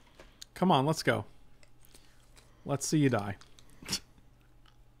 Come on, let's go. Let's see you die.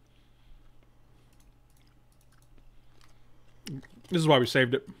 This is why we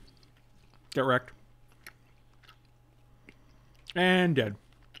saved it. Get wrecked. And dead.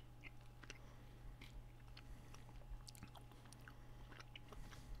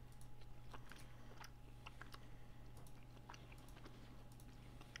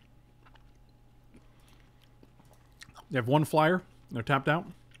 They have 1 flyer. They're tapped out.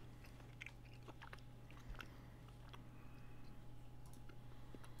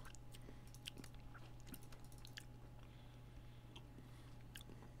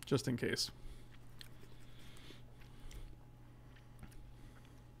 Just in case.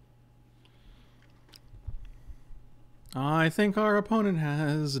 I think our opponent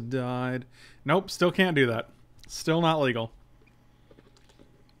has died. Nope, still can't do that. Still not legal.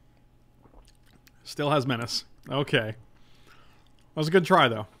 Still has menace. Okay. That was a good try,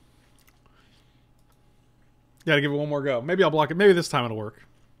 though. Gotta give it one more go. Maybe I'll block it. Maybe this time it'll work.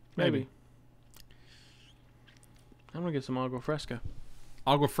 Maybe. I'm gonna get some agua fresca.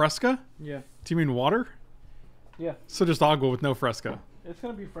 Agua fresca? Yeah. Do you mean water? Yeah. So just agua with no fresca. It's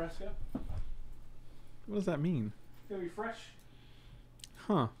gonna be fresca. What does that mean? It's gonna be fresh.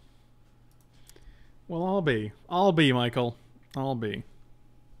 Huh. Well, I'll be. I'll be, Michael. I'll be.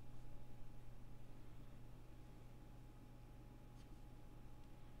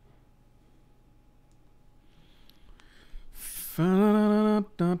 I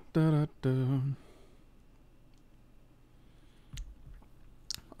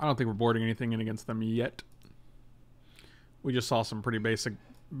don't think we're boarding anything in against them yet. We just saw some pretty basic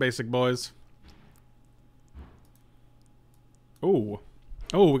boys. Oh.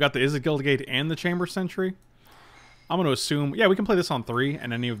 Oh, we got the Izzet Guildgate and the Chamber Sentry. I'm going to assume... Yeah, we can play this on 3,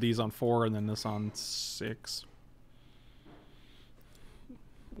 and any of these on 4, and then this on 6.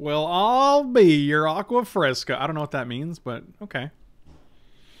 Well, I'll be your Aqua Fresca. I don't know what that means, but okay.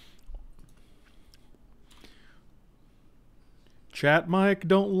 Chat Mike,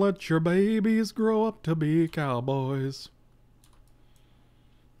 don't let your babies grow up to be cowboys.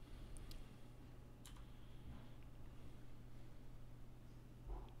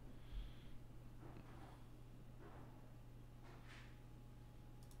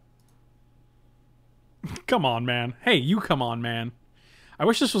 Come on, man. Hey, you come on, man. I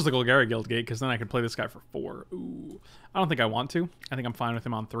wish this was the Golgari Guildgate, because then I could play this guy for 4. Ooh. I don't think I want to. I think I'm fine with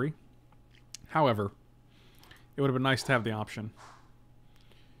him on 3. However, it would have been nice to have the option.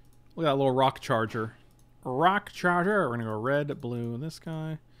 Look at that little rock charger. Rock charger. We're going to go red, blue, this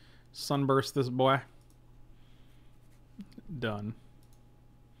guy. Sunburst this boy. Done.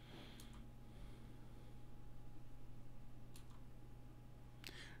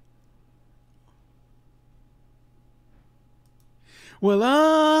 Well,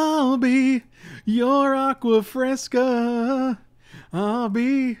 I'll be your Aqua Fresca. I'll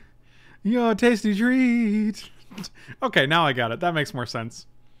be your tasty treat. Okay, now I got it. That makes more sense.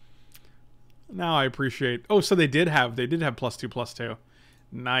 Now I appreciate... Oh, so they did have +2/+2.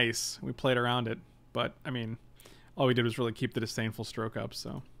 Nice. We played around it. But, I mean, all we did was really keep the Disdainful Stroke up,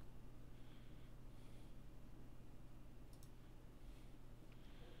 so...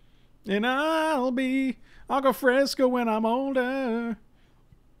 And I'll be Agua Fresca when I'm older.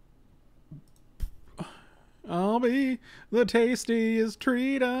 I'll be the tastiest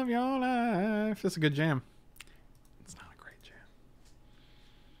treat of your life. That's a good jam. It's not a great jam.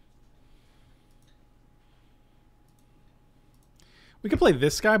 We could play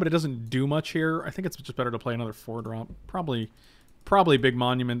this guy, but it doesn't do much here. I think it's just better to play another 4-drop. Probably Big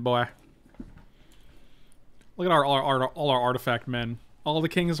Monument Boy. Look at all our artifact men. All the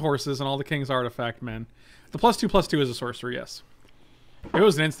king's horses and all the king's artifact men. The +2/+2 is a sorcery, yes. If it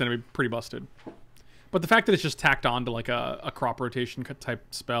was an instant, it'd be pretty busted. But the fact that it's just tacked on to like a crop rotation type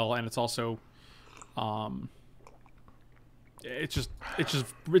spell, and it's also, it's just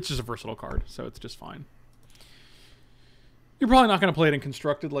a versatile card, so it's just fine. You're probably not going to play it in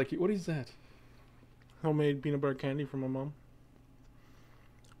constructed like you... What is that? Homemade peanut butter candy from my mom.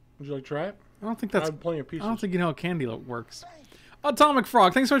 Would you like to try it? I don't think I that's... have plenty of pieces. I don't think you know how candy works. Atomic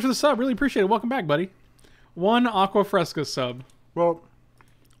Frog, thanks so much for the sub. Really appreciate it. Welcome back, buddy. One Aqua Fresca sub. Well,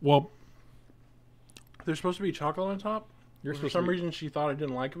 Well, there's supposed to be chocolate on top. For some reason, she thought I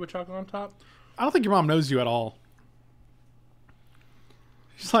didn't like it with chocolate on top. I don't think your mom knows you at all.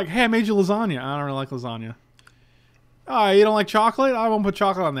 She's like, hey, I made you lasagna. I don't really like lasagna. Oh, you don't like chocolate? I won't put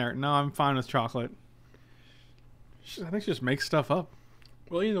chocolate on there. No, I'm fine with chocolate. I think she just makes stuff up.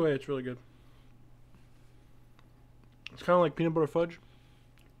 Well, either way, it's really good. It's kind of like peanut butter fudge.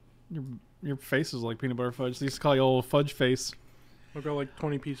 Your face is like peanut butter fudge. They used to call you old fudge face. I've got like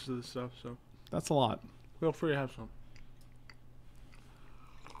 20 pieces of this stuff, so That's a lot. feel free to have some.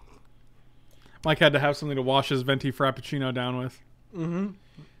 Mike had to have something to wash his venti frappuccino down with. Mm-hmm.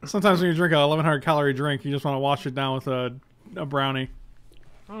 Sometimes when you drink a 1,100 calorie drink, you just want to wash it down with a brownie.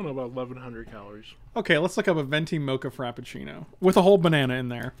 I don't know about 1,100 calories. Okay, let's look up a venti mocha frappuccino with a whole banana in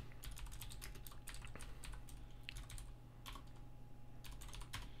there.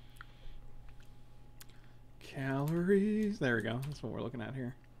 Calories. There we go. That's what we're looking at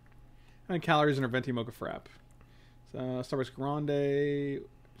here. How many calories in a venti mocha frap? So, Starbucks Grande,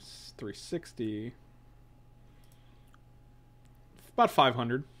 360. About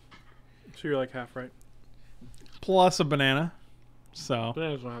 500. So you're like half right. Plus a banana. So,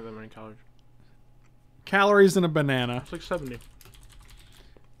 Bananas don't have that many calories. calories in a banana. It's like 70.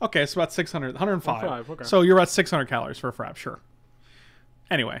 Okay, it's about 600. 105. 105, okay. So you're about 600 calories for a frap, sure.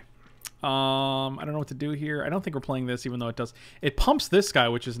 Anyway. I don't know what to do here. I don't think we're playing this, even though it does. It pumps this guy,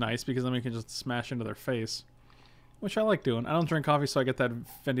 which is nice, because then we can just smash into their face. Which I like doing. I don't drink coffee, so I get that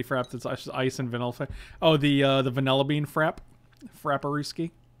Fendi frap that's just ice and vanilla. Oh, the vanilla bean frap. Frapparuski.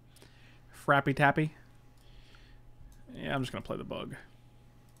 Frappy tappy. Yeah, I'm just going to play the bug.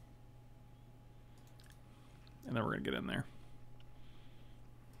 And then we're going to get in there.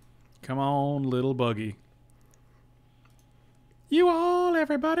 Come on, little buggy. You all,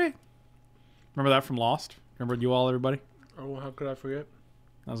 everybody. Remember that from Lost? Remember You All, Everybody? Oh, how could I forget?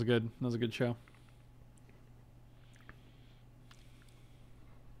 That was a good show.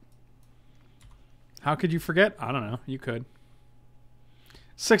 How could you forget? I don't know. You could.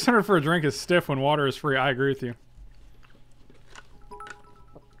 600 for a drink is stiff when water is free. I agree with you.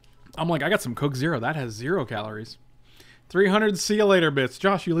 I'm like, I got some Coke Zero. That has 0 calories. 300 see you later bits.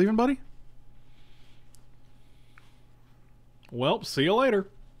 Josh, you leaving, buddy? Well, see you later.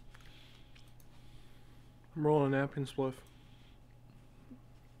 I'm rolling a napkin spliff.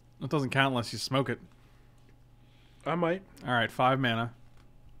 It doesn't count unless you smoke it. I might. All right, 5 mana.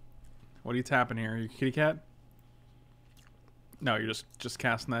 What are you tapping here? Are you kitty cat? No, you're just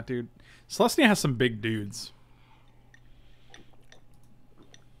casting that dude. Celestia has some big dudes.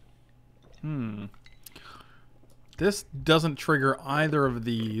 This doesn't trigger either of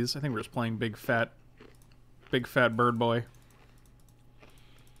these. I think we're just playing big fat bird boy.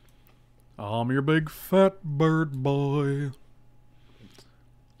 I'm your big fat bird boy.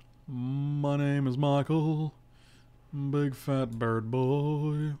 My name is Michael. Big fat bird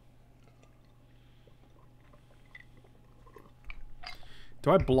boy.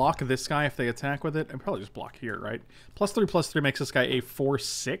 Do I block this guy if they attack with it? I'd probably just block here, right? +3/+3 makes this guy a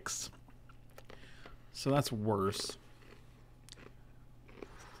 4/6. So that's worse.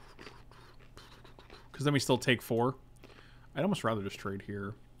 Because then we still take 4. I'd almost rather just trade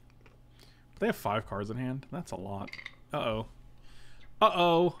here. But they have 5 cards in hand. That's a lot. Uh-oh.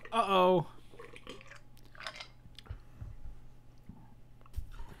 Uh-oh. Uh-oh.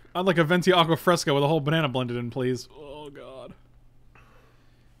 I'd like a Venti Aqua Fresca with a whole banana blended in, please. Oh, God.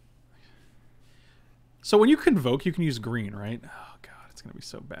 So when you convoke, you can use green, right? Oh, God. It's going to be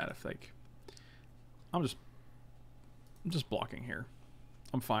so bad if, like... I'm just blocking here.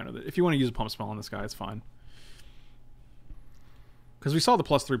 I'm fine with it. If you want to use a pump spell on this guy, it's fine. Because we saw the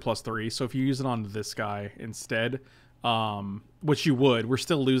 +3/+3, so if you use it on this guy instead, which you would, we're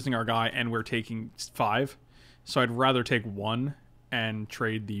still losing our guy and we're taking 5. So I'd rather take 1 and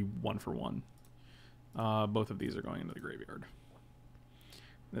trade the 1-for-1. Both of these are going into the graveyard.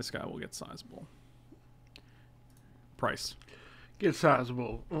 This guy will get sizable. Price. Get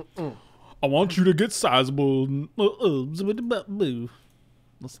sizable. I want you to get sizable. Let's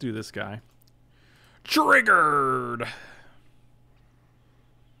do this guy. Triggered!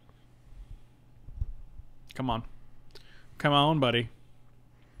 Come on. Come on, buddy.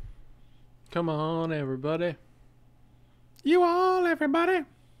 Come on, everybody. You all, everybody.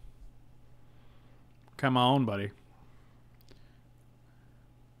 Come on, buddy.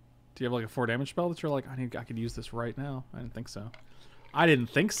 Do you have like a 4 damage spell that you're like, I could use this right now? I didn't think so. I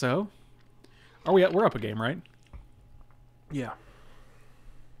didn't think so. Are we? We're up a game, right? Yeah.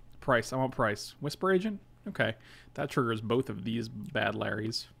 Price. I want price. Whisper Agent? Okay. That triggers both of these bad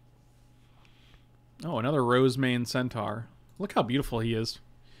Larrys. Oh, another Rosemane Centaur. Look how beautiful he is.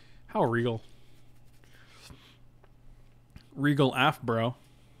 How regal. Regal Af, bro.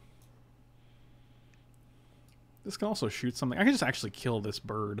 This can also shoot something. I can just actually kill this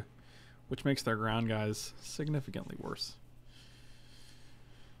bird, which makes their ground guys significantly worse.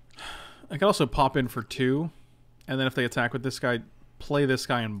 I can also pop in for 2, and then if they attack with this guy, play this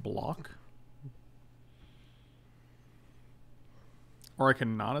guy and block. Or I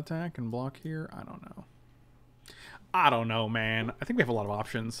can not attack and block here. I don't know. I don't know, man. I think we have a lot of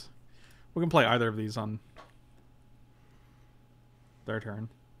options. We can play either of these on their turn.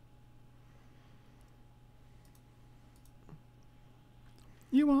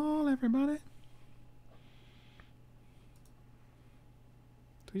 You all, everybody.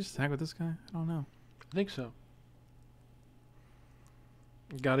 Do we just attack with this guy? I don't know. I think so.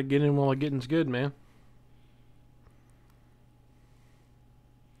 Gotta get in while the getting's good, man.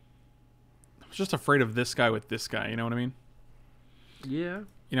 I was just afraid of this guy with this guy, you know what I mean? Yeah.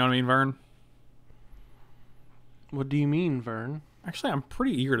 You know what I mean, Vern? What do you mean, Vern? Actually, I'm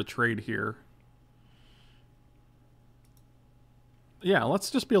pretty eager to trade here. Yeah, let's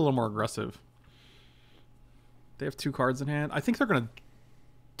just be a little more aggressive. They have 2 cards in hand. I think they're going to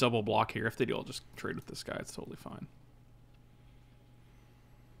double block here. If they do, I'll just trade with this guy. It's totally fine.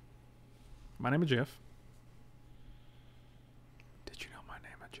 My name is Jeff. Did you know my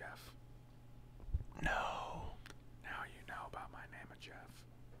name is Jeff? No. Now you know about my name is Jeff.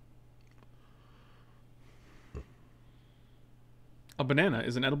 A banana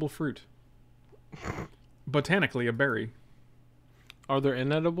is an edible fruit. Botanically, a berry. Are there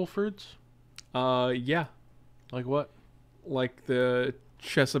inedible fruits? Yeah. Like what? Like the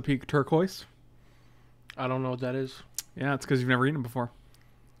Chesapeake turquoise. I don't know what that is. Yeah, it's because you've never eaten it before.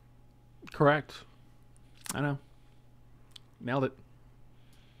 Correct. I know. Nailed it.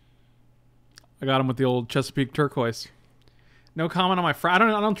 I got him with the old Chesapeake turquoise. No comment on my frap.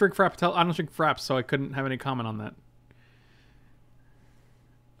 I don't drink frap. I don't drink fraps, so I couldn't have any comment on that.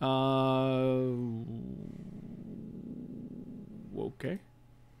 Okay.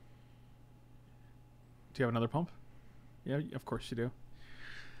 Do you have another pump? Yeah, of course you do.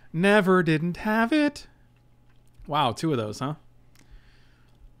 Never didn't have it. Wow, 2 of those, huh?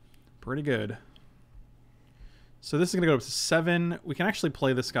 Pretty good. So this is going to go up to 7. We can actually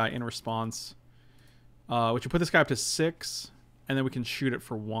play this guy in response. We can put this guy up to 6, and then we can shoot it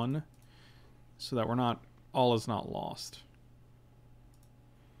for 1, so that we're not, all is not lost.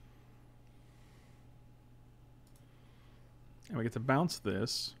 And we get to bounce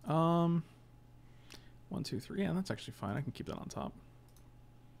this. 1, 2, 3. Yeah, that's actually fine. I can keep that on top.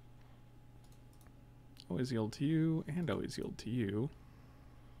 Always yield to you, and always yield to you.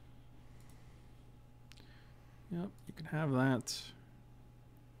 Yep, you can have that.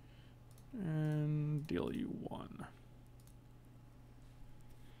 And deal you 1.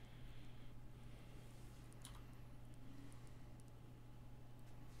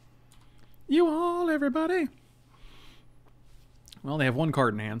 You all, everybody. Well, they have 1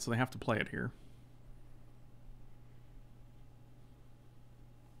 card in hand, so they have to play it here.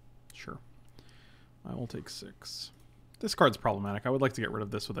 Sure. I will take 6. This card's problematic. I would like to get rid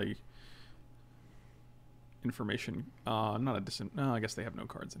of this with a information. Not a distant. No, I guess they have no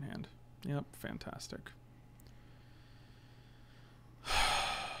cards in hand. Yep, fantastic.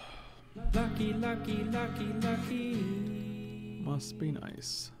 Lucky, lucky, lucky, lucky. Must be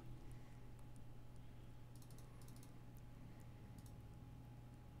nice.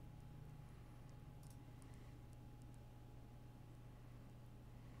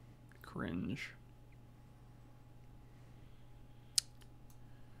 Cringe.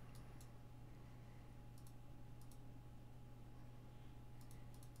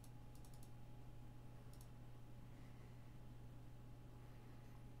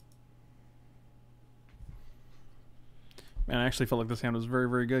 Man, I actually felt like this hand was very,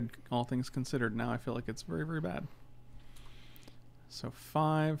 very good, all things considered. Now I feel like it's very, very bad. So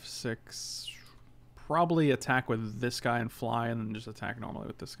 5, 6... Probably attack with this guy and fly, and then just attack normally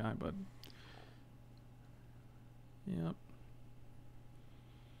with this guy, but... Yep.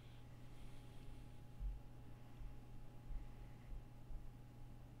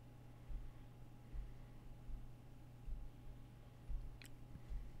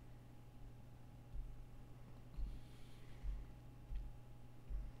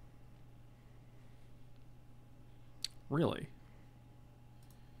 Really?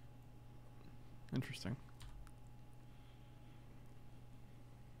 Interesting.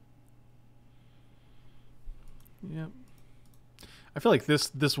 Yep. I feel like this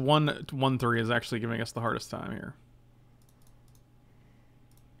 1-1-3 is actually giving us the hardest time here.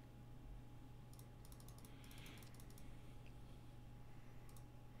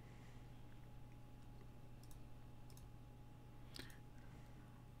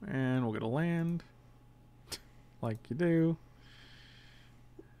 And we'll get a land. Like you do.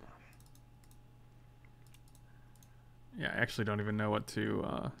 Yeah, I actually don't even know what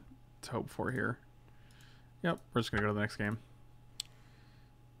to hope for here. Yep, we're just going to go to the next game.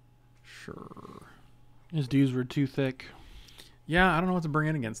 Sure. His dues were too thick. Yeah, I don't know what to bring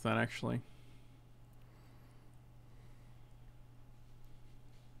in against that, actually.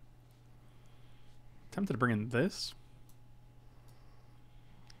 Tempted to bring in this.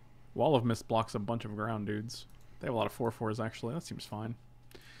 Wall of Mist blocks a bunch of ground dudes. They have a lot of 4/4s, actually. That seems fine.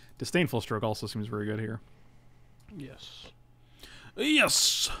 Disdainful Stroke also seems very good here. Yes.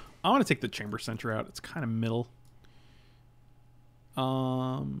 Yes! I want to take the Chamber Center out. It's kind of middle.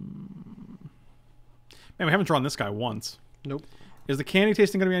 Man, we haven't drawn this guy once. Nope. Is the candy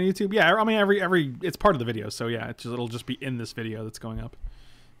tasting going to be on YouTube? Yeah, I mean, every it's part of the video, so yeah, it'll just be in this video that's going up.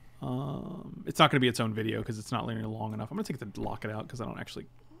 It's not going to be its own video because it's not linearly long enough. I'm going to take the lock it out because I don't actually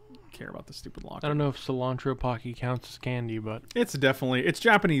care about the stupid lock. I don't know if cilantro pocky counts as candy, but It's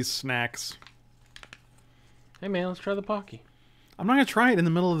Japanese snacks. hey man, let's try the pocky. I'm not going to try it in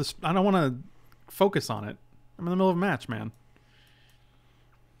the middle of this. I don't want to focus on it. I'm in the middle of a match, man.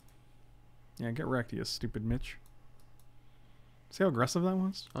 Yeah, get wrecked, you stupid Mitch. See how aggressive that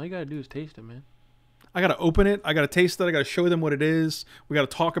was? All you gotta do is taste it, man. I gotta open it. I gotta taste it. I gotta show them what it is. We gotta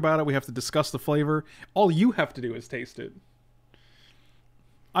talk about it. We have to discuss the flavor. All you have to do is taste it.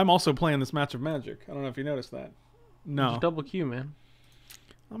 I'm also playing this match of Magic. I don't know if you noticed that. No. Just double Q, man.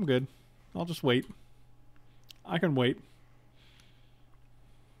 I'm good. I'll just wait. I can wait.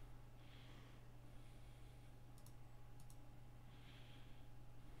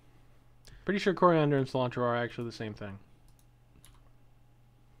 Pretty sure coriander and cilantro are actually the same thing.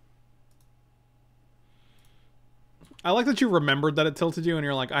 I like that you remembered that it tilted you, and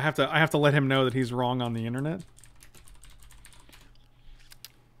you're like, I have to let him know that he's wrong on the internet.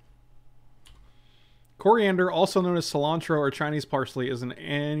 Coriander, also known as cilantro or Chinese parsley, is an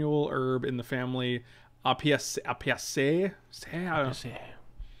annual herb in the family Apiaceae.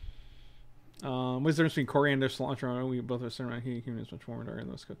 What's the difference between coriander, cilantro? We both are certain cumin is much more dark in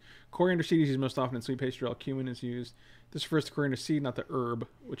those. Coriander seed is used most often in sweet pastry, while cumin is used. This refers to coriander seed, not the herb,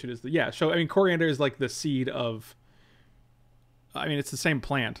 which it is. So I mean, coriander is like the seed of. I mean, it's the same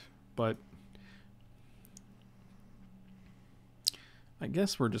plant, but I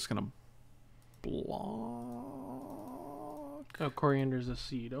guess we're just gonna block. Oh, coriander's a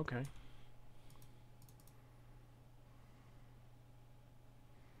seed. Okay.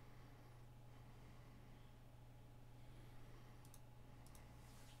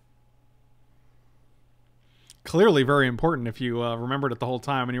 Clearly very important if you remembered it the whole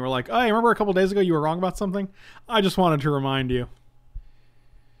time and you were like, oh, you remember a couple days ago you were wrong about something? I just wanted to remind you.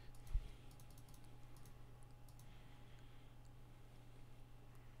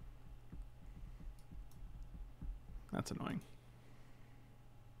 That's annoying.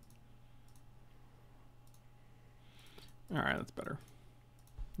 Alright, that's better.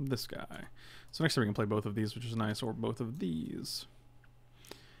 This guy. So next time we can play both of these, which is nice, or both of these.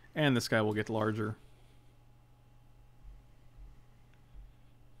 And this guy will get larger.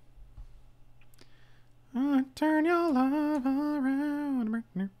 Turn your love around.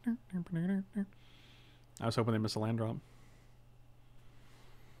 I was hoping they missed a land drop.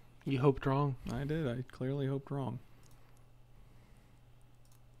 You hoped wrong. I did. I clearly hoped wrong.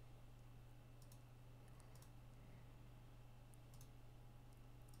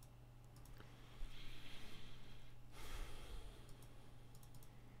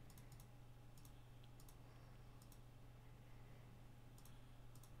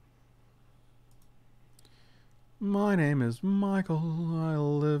 My name is Michael. I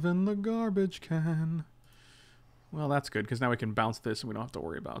live in the garbage can. Well, that's good, because now we can bounce this and we don't have to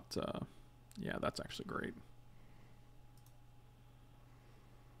worry about... yeah, that's actually great.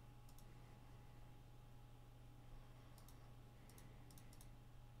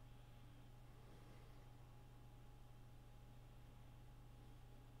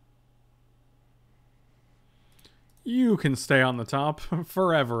 You can stay on the top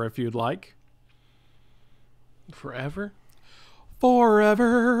forever if you'd like. Forever?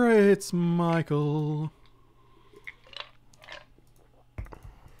 Forever, it's Michael.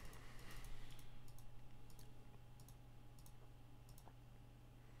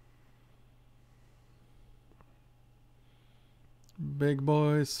 Big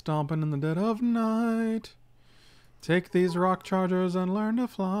boys stomping in the dead of night. Take these rock chargers and learn to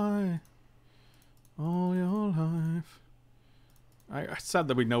fly all your life. I said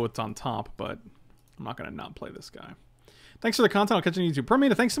that we know what's on top, but I'm not going to not play this guy. Thanks for the content. I'll catch you on YouTube.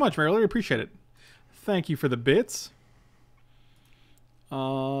 Permita, thanks so much, man. I really appreciate it. Thank you for the bits.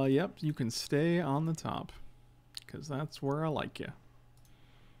 Yep, you can stay on the top. Because that's where I like you.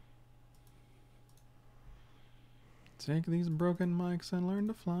 Take these broken mics and learn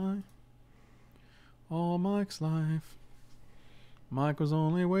to fly. All Mike's life. Mike was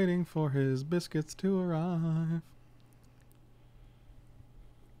only waiting for his biscuits to arrive.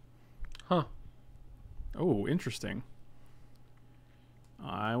 Huh. Oh, interesting.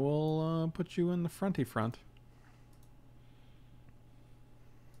 I will put you in the fronty front.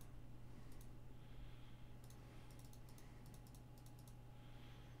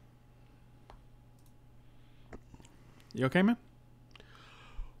 You okay, man?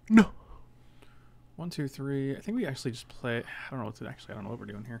 No. 1, 2, 3. I think we actually just play. I don't know what we're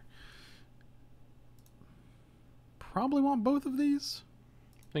doing here. Probably want both of these.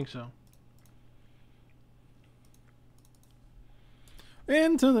 Think so.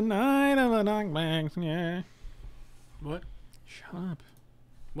 Into the night of a dark banks, yeah. What? Shut up.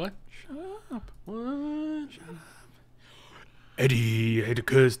 What? Shut up. What? Shut up. Eddie, it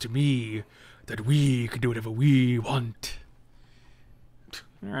occurs to me that we can do whatever we want.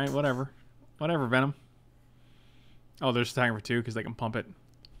 Alright, whatever. Whatever, Venom. Oh, they're just attacking for 2 because they can pump it.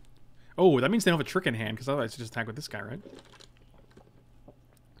 Oh, that means they don't have a trick in hand because otherwise they just attack with this guy, right?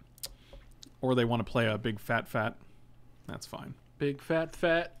 Or they want to play a big fat. That's fine. Big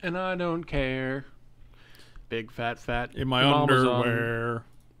fat, and I don't care. Big fat. In my Your mama's underwear.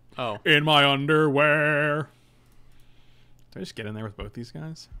 Oh. In my underwear. Did I just get in there with both these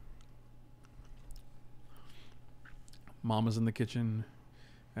guys? Mama's in the kitchen,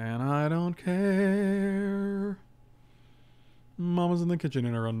 and I don't care. Mama's in the kitchen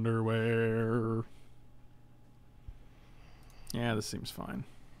in her underwear. Yeah, this seems fine.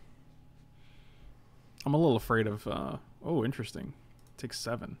 I'm a little afraid of... oh, interesting. Takes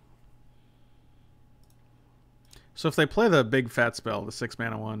 7. So if they play the big fat spell, the 6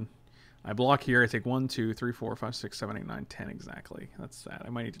 mana one, I block here. I take 1, 2, 3, 4, 5, 6, 7, 8, 9, 10 exactly. That's sad. I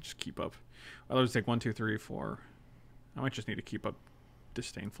might need to just keep up. Otherwise, take 1, 2, 3, 4. I might just need to keep up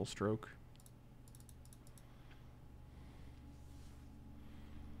Disdainful Stroke.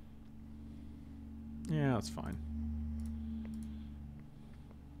 Yeah, that's fine.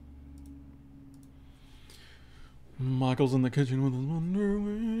 Michael's in the kitchen with his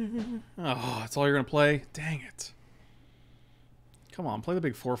underwear. Oh, that's all you're going to play? Dang it. Come on, play the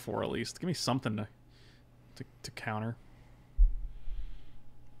big 4/4 at least. Give me something to counter.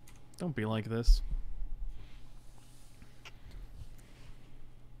 Don't be like this.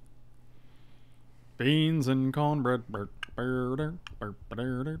 Beans and cornbread.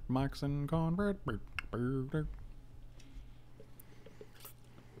 Mike's and cornbread.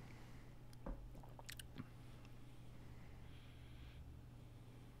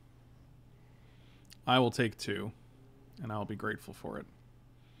 I will take 2, and I'll be grateful for it.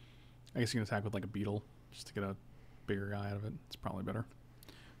 I guess you can attack with like a beetle, just to get a bigger guy out of it. It's probably better.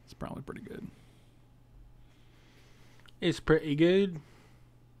 It's probably pretty good. It's pretty good.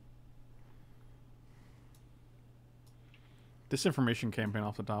 Disinformation campaign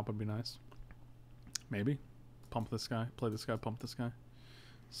off the top would be nice. Maybe. Pump this guy. Play this guy. Pump this guy.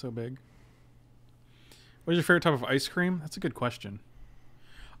 So big. What is your favorite type of ice cream? That's a good question.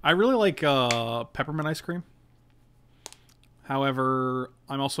 I really like peppermint ice cream. However,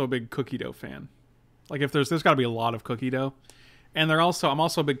 I'm also a big cookie dough fan. Like if there's got to be a lot of cookie dough, and I'm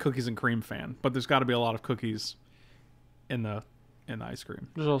also a big cookies and cream fan. But there's got to be a lot of cookies in the ice cream.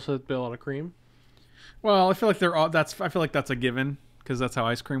 There's also a lot of cream. Well, I feel like I feel like that's a given because that's how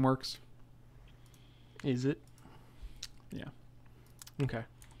ice cream works. Is it? Yeah. Okay.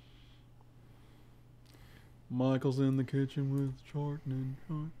 Michael's in the kitchen with shortening.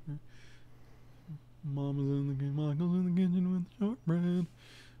 Mama's in the kitchen. Michael's in the kitchen with shortbread.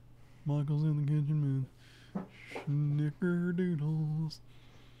 Michael's in the kitchen with snickerdoodles.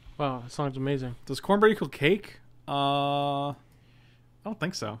 Wow, that song's amazing. Does cornbread equal cake? I don't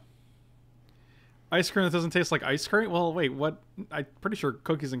think so. Ice cream that doesn't taste like ice cream? Well, wait, what? I'm pretty sure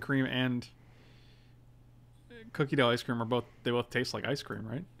cookies and cream and cookie dough ice cream they both taste like ice cream,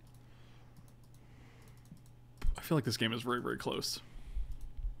 right? I feel like this game is very, very close.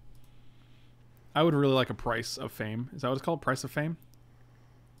 I would really like a Price of Fame. Is that what it's called? Price of Fame?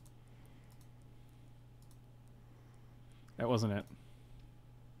 That wasn't it.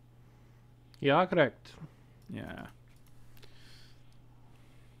 Yeah, correct. Yeah.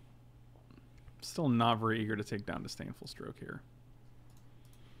 Still not very eager to take down Disdainful Stroke here.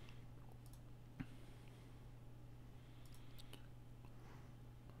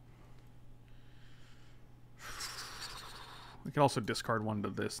 We could also discard one to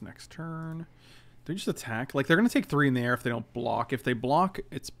this next turn. They just attack. Like, they're going to take 3 in the air if they don't block. If they block,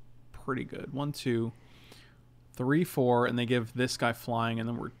 it's pretty good. 1, 2, 3, 4, and they give this guy flying, and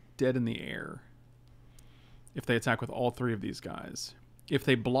then we're dead in the air. If they attack with all 3 of these guys. If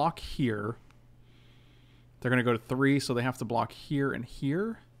they block here, they're going to go to 3, so they have to block here and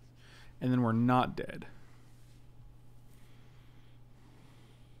here, and then we're not dead.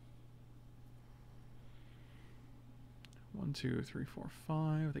 One, 2, 3, 4,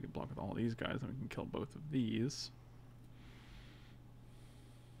 5. They can block with all these guys, and we can kill both of these.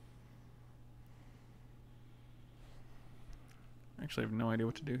 Actually, I have no idea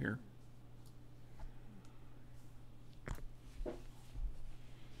what to do here.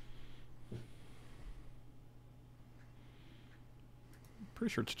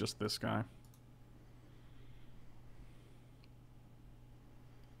 Pretty sure it's just this guy.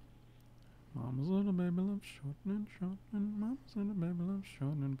 Mama's little baby loves shortening, shortening. Mama's little baby loves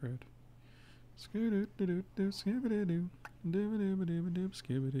shortening bread. Skidoo-doo-doo-doo, skibidi-doo, doo-ba-doo-ba-doo-ba-doo,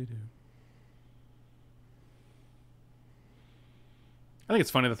 skibidi-doo. I think it's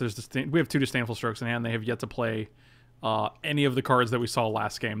funny that we have 2 Disdainful Strokes in hand. They have yet to play any of the cards that we saw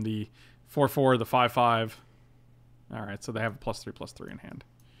last game. The 4/4, the 5/5. All right, so they have a +3/+3 in hand.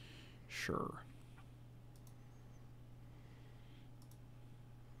 Sure.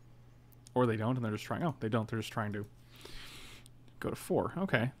 Or they don't, and they're just trying... Oh, they don't. They're just trying to go to 4.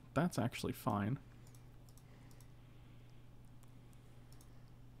 Okay, that's actually fine.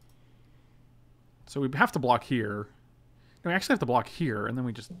 So we have to block here. No, we actually have to block here, and then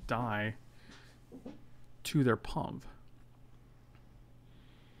we just die to their pump.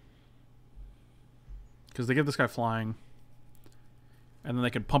 Because they give this guy flying, and then they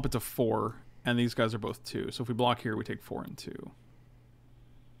can pump it to 4, and these guys are both 2. So if we block here, we take 4 and 2.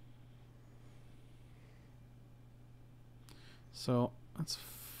 So that's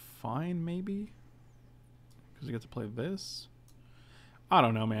fine, maybe? Because we get to play this? I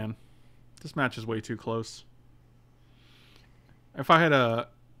don't know, man. This match is way too close. If I had a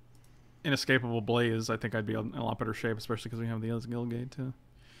Inescapable Blaze, I think I'd be in a lot better shape, especially because we have the Gilgate to...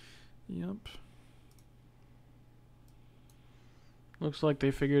 Yep. Looks like they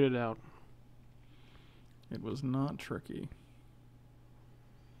figured it out. It was not tricky.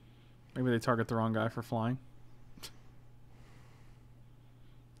 Maybe they target the wrong guy for flying.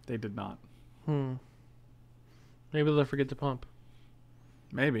 They did not. Maybe they'll forget to pump.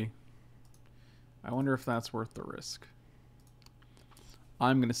 Maybe. I wonder if that's worth the risk.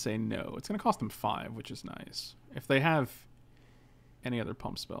 I'm going to say no. It's going to cost them 5, which is nice. If they have any other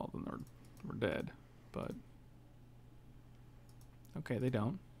pump spell, then we're dead. But... okay, they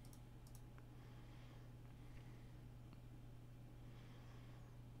don't.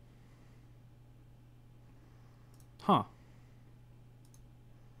 Huh.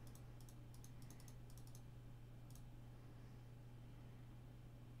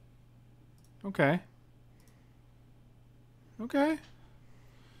 Okay. Okay.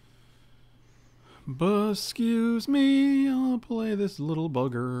 But excuse me, I'll play this little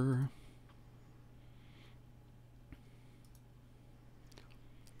bugger.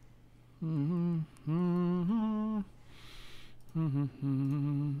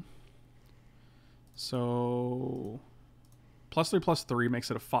 So +3/+3 makes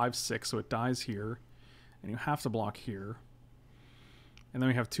it a 5/6, so it dies here, and you have to block here. And then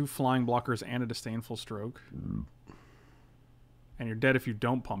we have 2 flying blockers and a Disdainful Stroke. And you're dead if you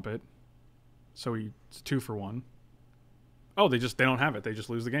don't pump it. So it's 2 for 1. Oh, they don't have it. They just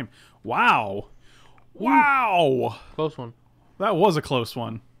lose the game. Wow. Wow. Close one. That was a close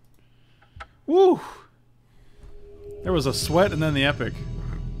one. Woo. There was a sweat and then the epic.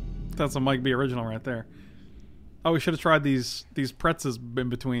 That's a Mike B original right there. Oh, we should have tried these pretzes in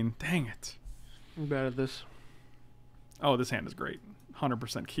between. Dang it. I'm bad at this. Oh, this hand is great.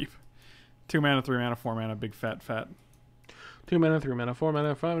 100% keep. 2 mana, 3 mana, 4 mana, big fat. 2 mana, 3 mana, 4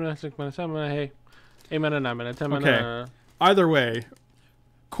 mana, 5 mana, 6 mana, 7 mana, hey. 8 mana, 9 mana, 10 mana. Okay. Either way,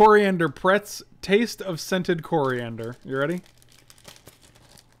 Coriander Pretz, Taste of Scented Coriander. You ready?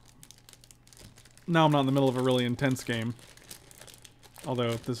 Now I'm not in the middle of a really intense game.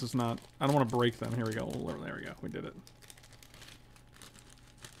 Although, this is not... I don't want to break them. Here we go. There we go. We did it.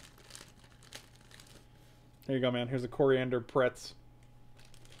 There you go, man. Here's a Coriander Pretz.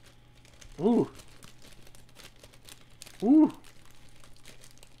 Ooh. Ooh.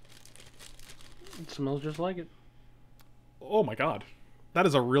 It smells just like it. Oh my god. That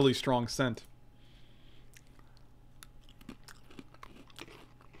is a really strong scent.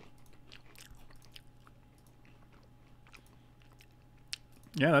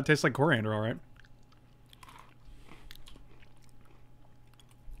 Yeah, that tastes like coriander, all right.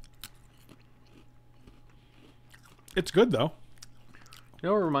 It's good though. You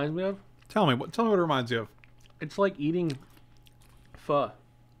know what it reminds me of? Tell me what it reminds you of. It's like eating pho.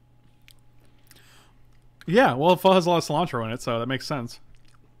 Yeah, well, pho has a lot of cilantro in it, so that makes sense.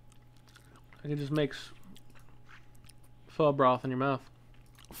 Like it just makes pho broth in your mouth.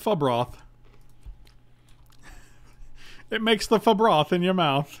 Pho broth. It makes the pho broth in your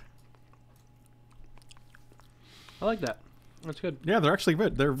mouth. I like that. That's good. Yeah, they're actually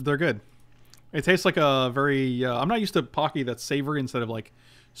good. They're good. It tastes like a very. I'm not used to Pocky that's savory instead of like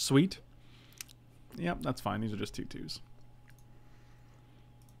sweet. Yep, that's fine. These are just 2-2s.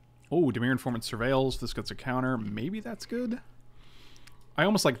 Oh, Demir Informant Surveils. This gets a counter. Maybe that's good. I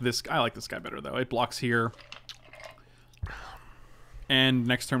almost like this. I like this guy better though. It blocks here. And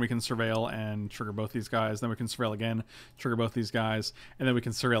next turn we can surveil and trigger both these guys. Then we can surveil again, trigger both these guys, and then we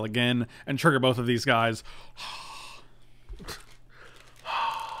can surveil again and trigger both of these guys.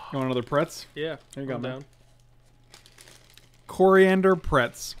 You want another Pretz? Yeah. There you go, man. Down. Coriander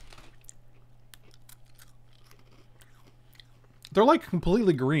Pretz. They're like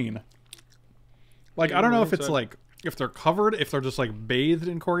completely green. Like, Yeah, I don't know we're if it's inside. like, if they're covered, if they're just like bathed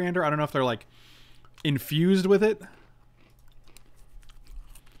in coriander. I don't know if they're like infused with it.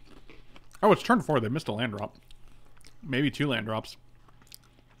 Oh, it's turn 4. They missed a land drop. Maybe 2 land drops.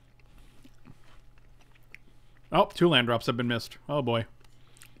 Oh, 2 land drops have been missed. Oh boy.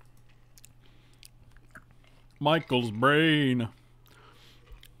 Michael's brain.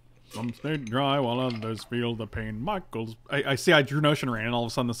 Some stay dry while others feel the pain. Michael's... I see I drew Notion Rain and all of a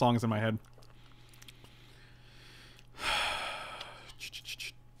sudden the song's in my head.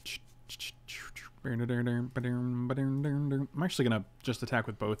 I'm actually going to just attack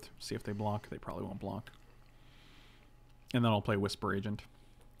with both. See if they block. They probably won't block. And then I'll play Whisper Agent.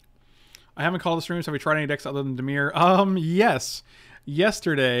 I haven't called the streams. Have we tried any decks other than Demir? Yes.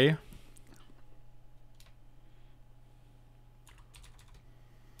 Yesterday...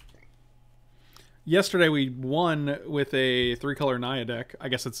 Yesterday we won with a 3-color Naya deck. I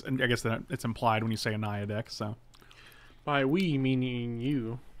guess it's implied when you say a Naya deck. So, By we, meaning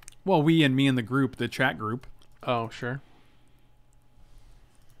you. well, we and me in the group, the chat group. Oh, sure.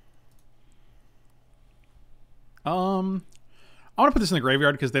 I want to put this in the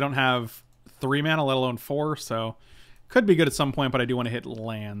graveyard because they don't have 3 mana, let alone 4. So, could be good at some point, but I do want to hit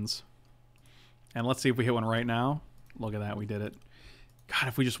lands. And let's see if we hit one right now. Look at that, we did it. God,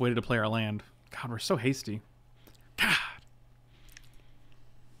 if we just waited to play our land. God, we're so hasty. God.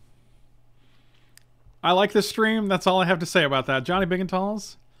 I like this stream. That's all I have to say about that. Johnny Big and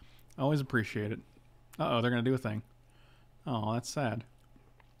Talls, always appreciate it. Uh-oh, they're going to do a thing. Oh, that's sad.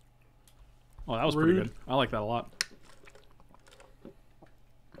 Oh, that was pretty Rude. good. I like that a lot.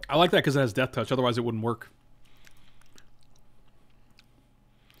 I like that because it has Death Touch. Otherwise, it wouldn't work.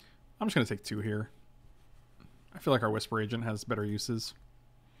 I'm just going to take 2 here. I feel like our Whisper Agent has better uses.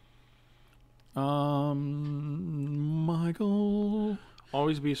 Michael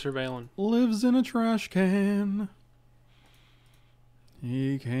Always be surveilling. lives in a trash can.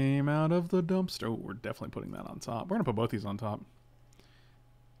 He came out of the dumpster. Oh, we're definitely putting that on top. We're going to put both these on top.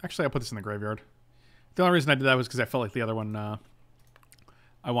 Actually, I'll put this in the graveyard. The only reason I did that was because I felt like the other one,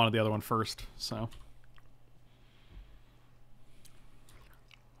 I wanted the other one first, so.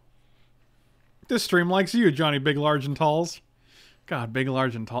 This stream likes you, Johnny Big, Large, and Talls. God, big,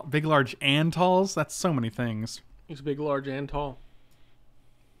 large, and tall. Big, large, and talls? That's so many things. He's big, large, and tall.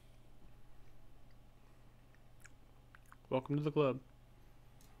 Welcome to the club.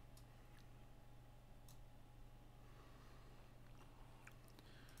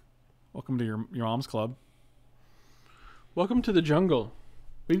 Welcome to your mom's club. Welcome to the jungle.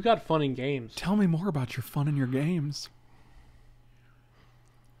 We've got fun and games. Tell me more about your fun in your games.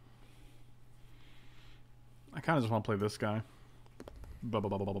 I kind of just want to play this guy.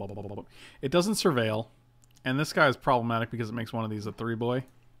 It doesn't surveil. And this guy is problematic because it makes one of these a 3-boy.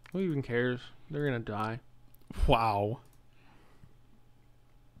 Who even cares? They're gonna die. Wow.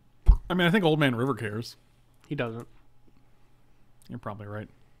 I mean, I think Old Man River cares. He doesn't. You're probably right.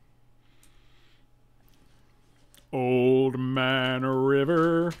 Old Man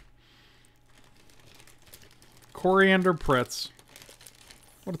River. Coriander Pretz.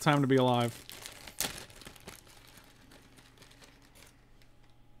 What a time to be alive.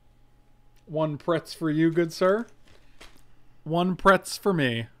 One Pretz for you, good sir. One Pretz for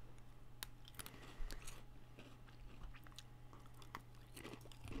me.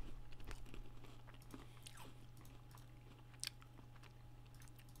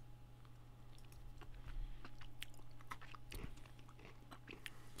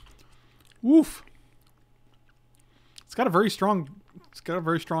 Woof. It's got a very strong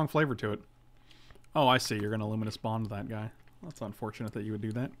flavor to it. Oh, I see. You're going to luminous bond that guy. That's unfortunate that you would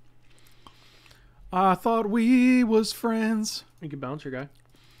do that. I thought we was friends. You could bounce your guy.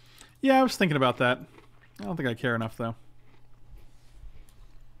 Yeah, I was thinking about that. I don't think I care enough, though.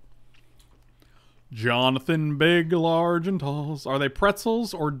 Jonathan Big, Large, and Talls. Are they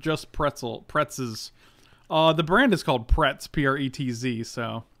pretzels or just pretzes? The brand is called Pretz, P-R-E-T-Z,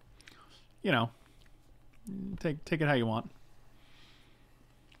 so, you know, take it how you want.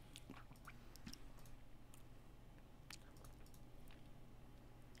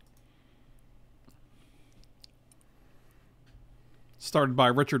 Started by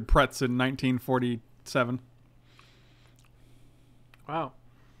Richard Pretz in 1947. Wow.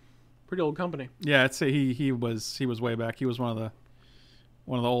 Pretty old company. Yeah, I'd say he was way back. He was one of the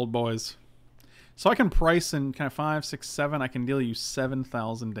old boys. So I can price in kind of 5, 6, 7. I can deal you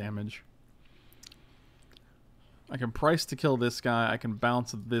 7,000 damage. I can price to kill this guy. I can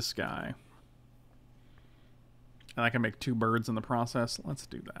bounce this guy. And I can make 2 birds in the process. Let's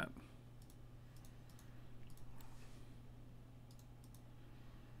do that.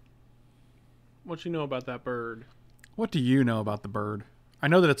 What you know about that bird? What do you know about the bird? I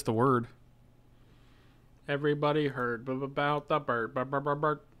know that it's the word. Everybody heard about the bird.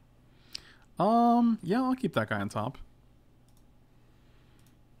 Bird. Yeah, I'll keep that guy on top.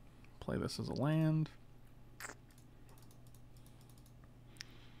 Play this as a land.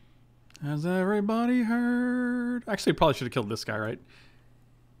 Has everybody heard? Actually, probably should have killed this guy, right?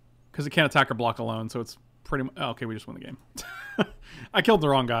 Because it can't attack or block alone, so it's pretty much... Oh, okay, we just won the game. I killed the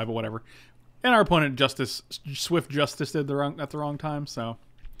wrong guy, but whatever. And our opponent, Swift Justice, did at the wrong time, so...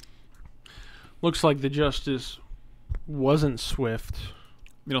 Looks like the justice wasn't swift.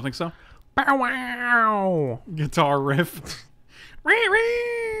 You don't think so? Bow wow! Guitar riff.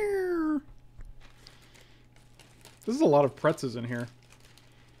 This is a lot of pretzes in here.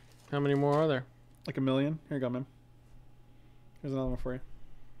 How many more are there? Like 1 million. Here you go, man. Here's another one for you.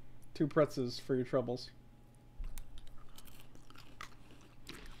 2 pretzes for your troubles.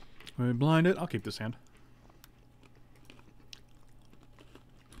 We blind it. I'll keep this hand.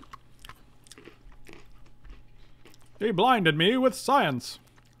 He blinded me with science.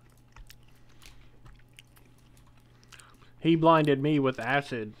 He blinded me with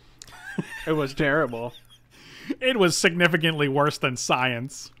acid. It was terrible. It was significantly worse than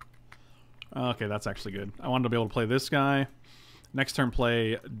science. Okay, that's actually good. I wanted to be able to play this guy. Next turn,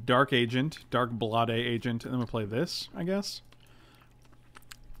 play Dark Agent, Dark Blade Agent, and then we'll play this, I guess.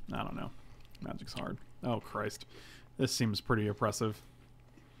 I don't know. Magic's hard. Oh, Christ. This seems pretty oppressive.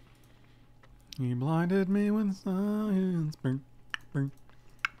 He blinded me with science. Burn, burn,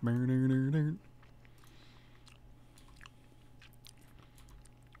 burn, burn, burn, burn.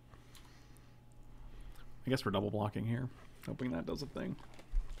 I guess we're double blocking here. Hoping that does a thing.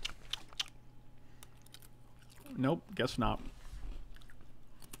 Nope, guess not.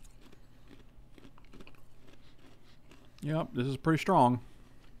 Yep, this is pretty strong.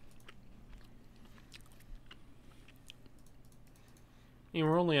 And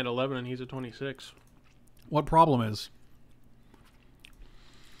we're only at 11 and he's at 26. What problem is?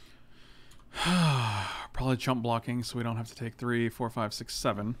 Probably chump blocking, so we don't have to take 3, 4, 5, 6,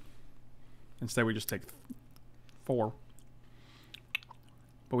 7. Instead, we just take 4.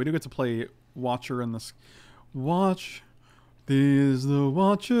 But we do get to play Watcher in this. Watch, there's the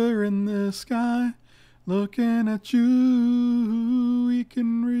Watcher in the sky, looking at you. He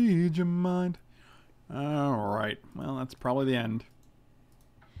can read your mind. All right. Well, that's probably the end.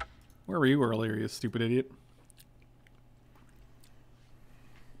 Where were you earlier, you stupid idiot?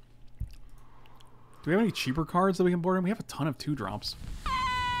 Do we have any cheaper cards that we can board in? We have a ton of 2-drops.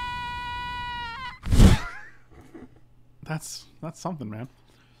 That's something, man.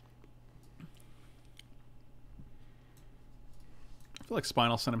 I feel like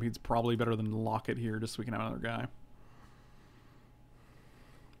Spinal Centipede's probably better than Locket here, just so we can have another guy.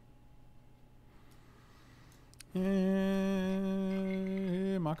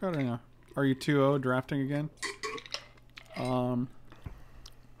 Macarena. Are you 2-0 drafting again?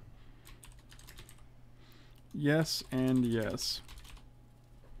 Yes and yes.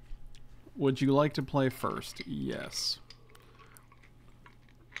 Would you like to play first? Yes.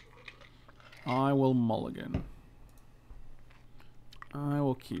 I will mulligan. I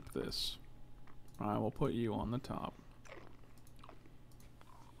will keep this. I will put you on the top.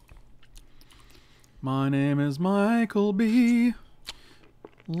 My name is Michael B.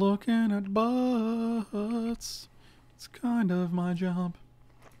 Looking at butts. It's kind of my job.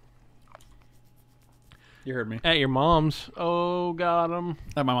 You heard me. At your mom's. Oh, got him.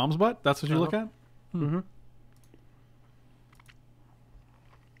 At my mom's butt? That's what you look at? Mm-hmm.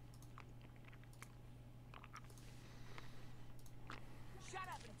 Shut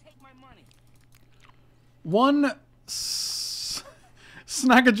up and take my money. One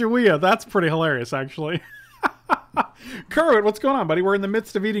Snackajawea. That's pretty hilarious, actually. Kerwin, what's going on, buddy? We're in the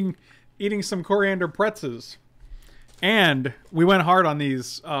midst of eating some coriander pretzels. And we went hard on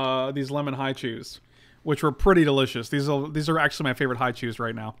these lemon high chews, which were pretty delicious. These are actually my favorite high chews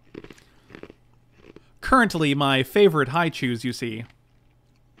right now. Currently, my favorite high chews, you see.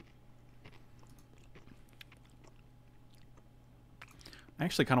 I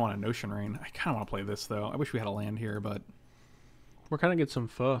actually kind of want a Notion Rain. I kind of want to play this, though. I wish we had a land here, but... We're kind of get some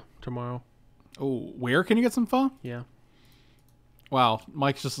pho tomorrow. Oh, where can you get some pho? Yeah. Wow,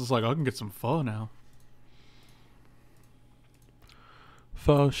 Mike's just is like, I can get some pho now.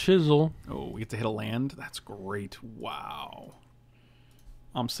 Pho shizzle. Oh, we get to hit a land? That's great. Wow.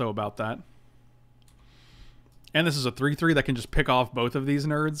 I'm so about that. And this is a 3-3 that can just pick off both of these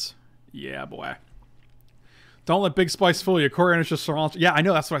nerds. Yeah, boy. Don't let Big Spice fool you. Coriander's just sriracha. Yeah, I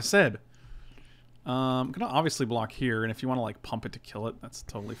know. That's what I said. I'm going to obviously block here. And if you want to, like, pump it to kill it, that's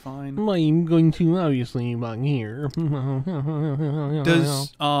totally fine. I'm going to obviously block here.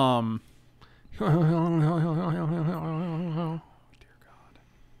 Does,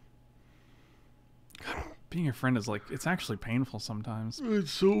 being a friend is like, it's actually painful sometimes.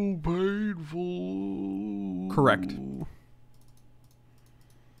 It's so painful. Correct.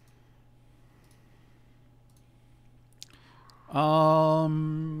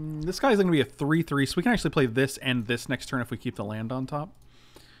 This guy's going to be a 3-3, so we can actually play this and this next turn if we keep the land on top.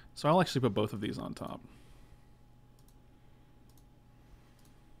 So I'll actually put both of these on top.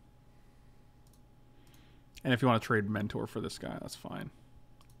 And if you want to trade Mentor for this guy, that's fine.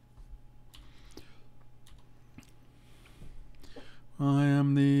 I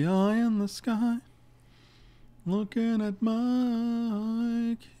am the eye in the sky, looking at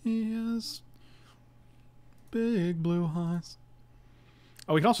Mike. He has big blue eyes.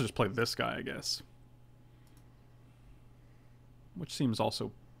 Oh, we can also just play this guy, I guess. Which seems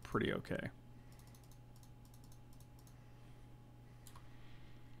also pretty okay.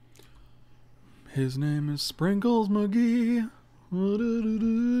 His name is Sprinkles McGee. What do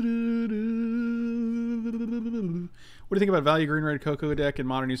you think about value green red Cocoa deck in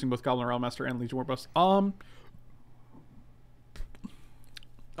modern using both Goblin Realmmaster and Legion Warbust?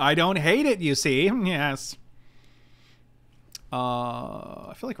 I don't hate it, you see. Yes.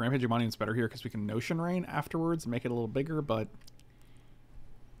 I feel like Rampage Monuments better here because we can Notion Rain afterwards and make it a little bigger, but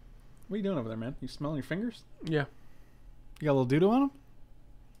what are you doing over there, man? You smelling your fingers? Yeah. You got a little doo-doo on them?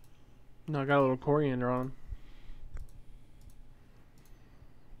 No, I got a little coriander on.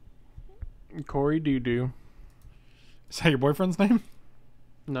 Cory Doo-Doo. Is that your boyfriend's name?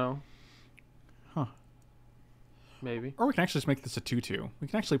 No. Huh. Maybe. Or we can actually just make this a 2-2. We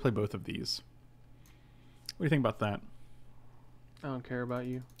can actually play both of these. What do you think about that? I don't care about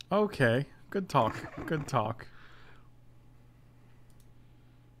you. Okay. Good talk. Good talk.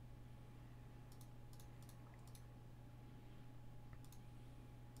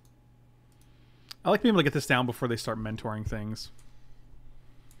 I like being able to get this down before they start mentoring things.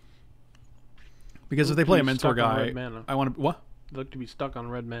 Because if they play a mentor guy, I want to... What? They look to be stuck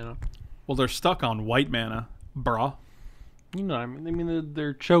on red mana. Well, they're stuck on white mana, bruh. You know what I mean? I mean,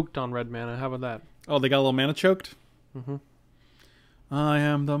 they're choked on red mana. How about that? Oh, they got a little mana choked? Mm-hmm. I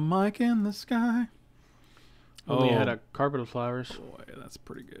am the mic in the sky. Only had a carpet of flowers. Boy, that's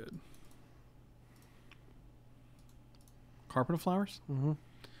pretty good. Carpet of flowers? Mm-hmm.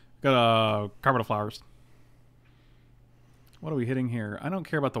 Got a carpet of flowers. What are we hitting here? I don't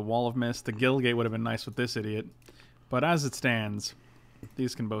care about the Wall of Mist. The Guildgate would have been nice with this idiot. But as it stands,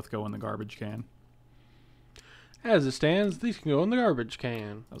 these can both go in the garbage can. As it stands, these can go in the garbage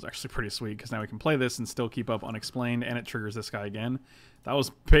can. That was actually pretty sweet, because now we can play this and still keep up Unexplained, and it triggers this guy again. That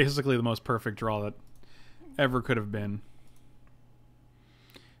was basically the most perfect draw that ever could have been.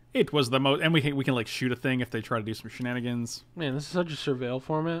 It was the most... And we can like, shoot a thing if they try to do some shenanigans. Man, this is such a surveil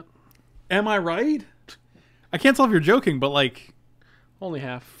format. Am I right? I can't tell if you're joking, but, like... Only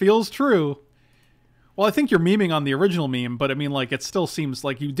half. Feels true. Well, I think you're memeing on the original meme, but I mean, like, it still seems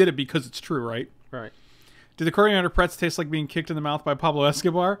like you did it because it's true, right? Right. Do the coriander pretz taste like being kicked in the mouth by Pablo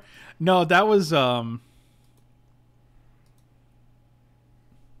Escobar? No, that was the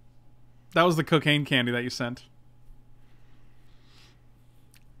cocaine candy that you sent.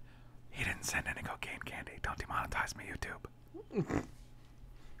 He didn't send any cocaine candy. Don't demonetize me, YouTube.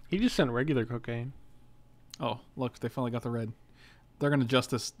 He just sent regular cocaine. Oh, look, they finally got the red. They're gonna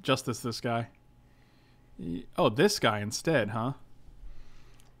justice this guy. Oh, this guy instead, huh?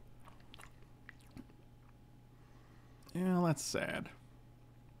 Yeah, that's sad.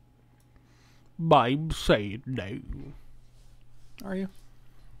 Babe said no. Are you?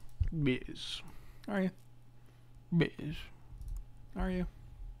 Yes. Are you? Yes. Are you?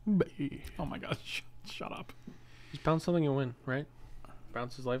 Yes. Oh my gosh. Shut up. Just bounce something and win, right?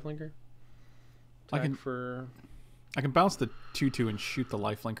 Bounce his lifelinker. I Attack can- for... I can bounce the 2/2 and shoot the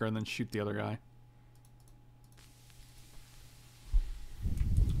lifelinker and then shoot the other guy.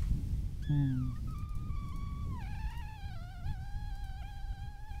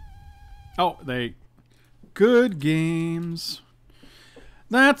 Oh, they... Good games.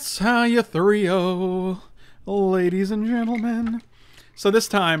 That's how you 3-0, ladies and gentlemen. So this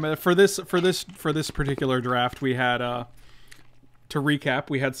time, for this particular draft, we had, to recap,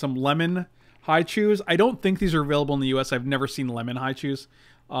 we had some lemon high chews. I don't think these are available in the US. I've never seen lemon high chews.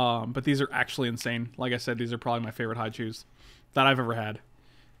 But these are actually insane. Like I said, these are probably my favorite high chews that I've ever had.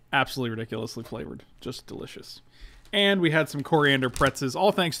 Absolutely ridiculously flavored. Just delicious. And we had some coriander pretzes,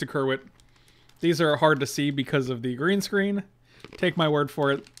 all thanks to Kerwit. These are hard to see because of the green screen. Take my word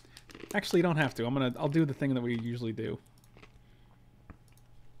for it. Actually, you don't have to. I'll do the thing that we usually do.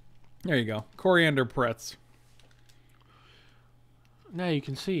 There you go. Coriander pretz. Now you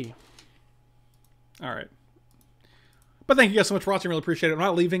can see. All right. But thank you guys so much for watching. Really appreciate it. I'm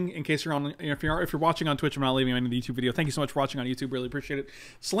not leaving in case you're on. If you're watching on Twitch, I'm not leaving any of the YouTube video. Thank you so much for watching on YouTube. Really appreciate it.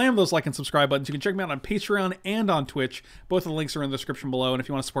 Slam those like and subscribe buttons. You can check me out on Patreon and on Twitch. Both of the links are in the description below. And if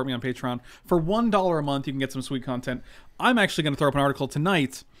you want to support me on Patreon for $1 a month, you can get some sweet content. I'm actually going to throw up an article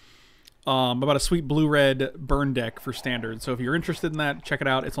tonight about a sweet blue-red burn deck for standard. So if you're interested in that, check it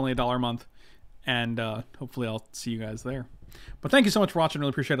out. It's only $1 a month, and hopefully I'll see you guys there. But thank you so much for watching. Really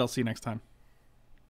appreciate it. I'll see you next time.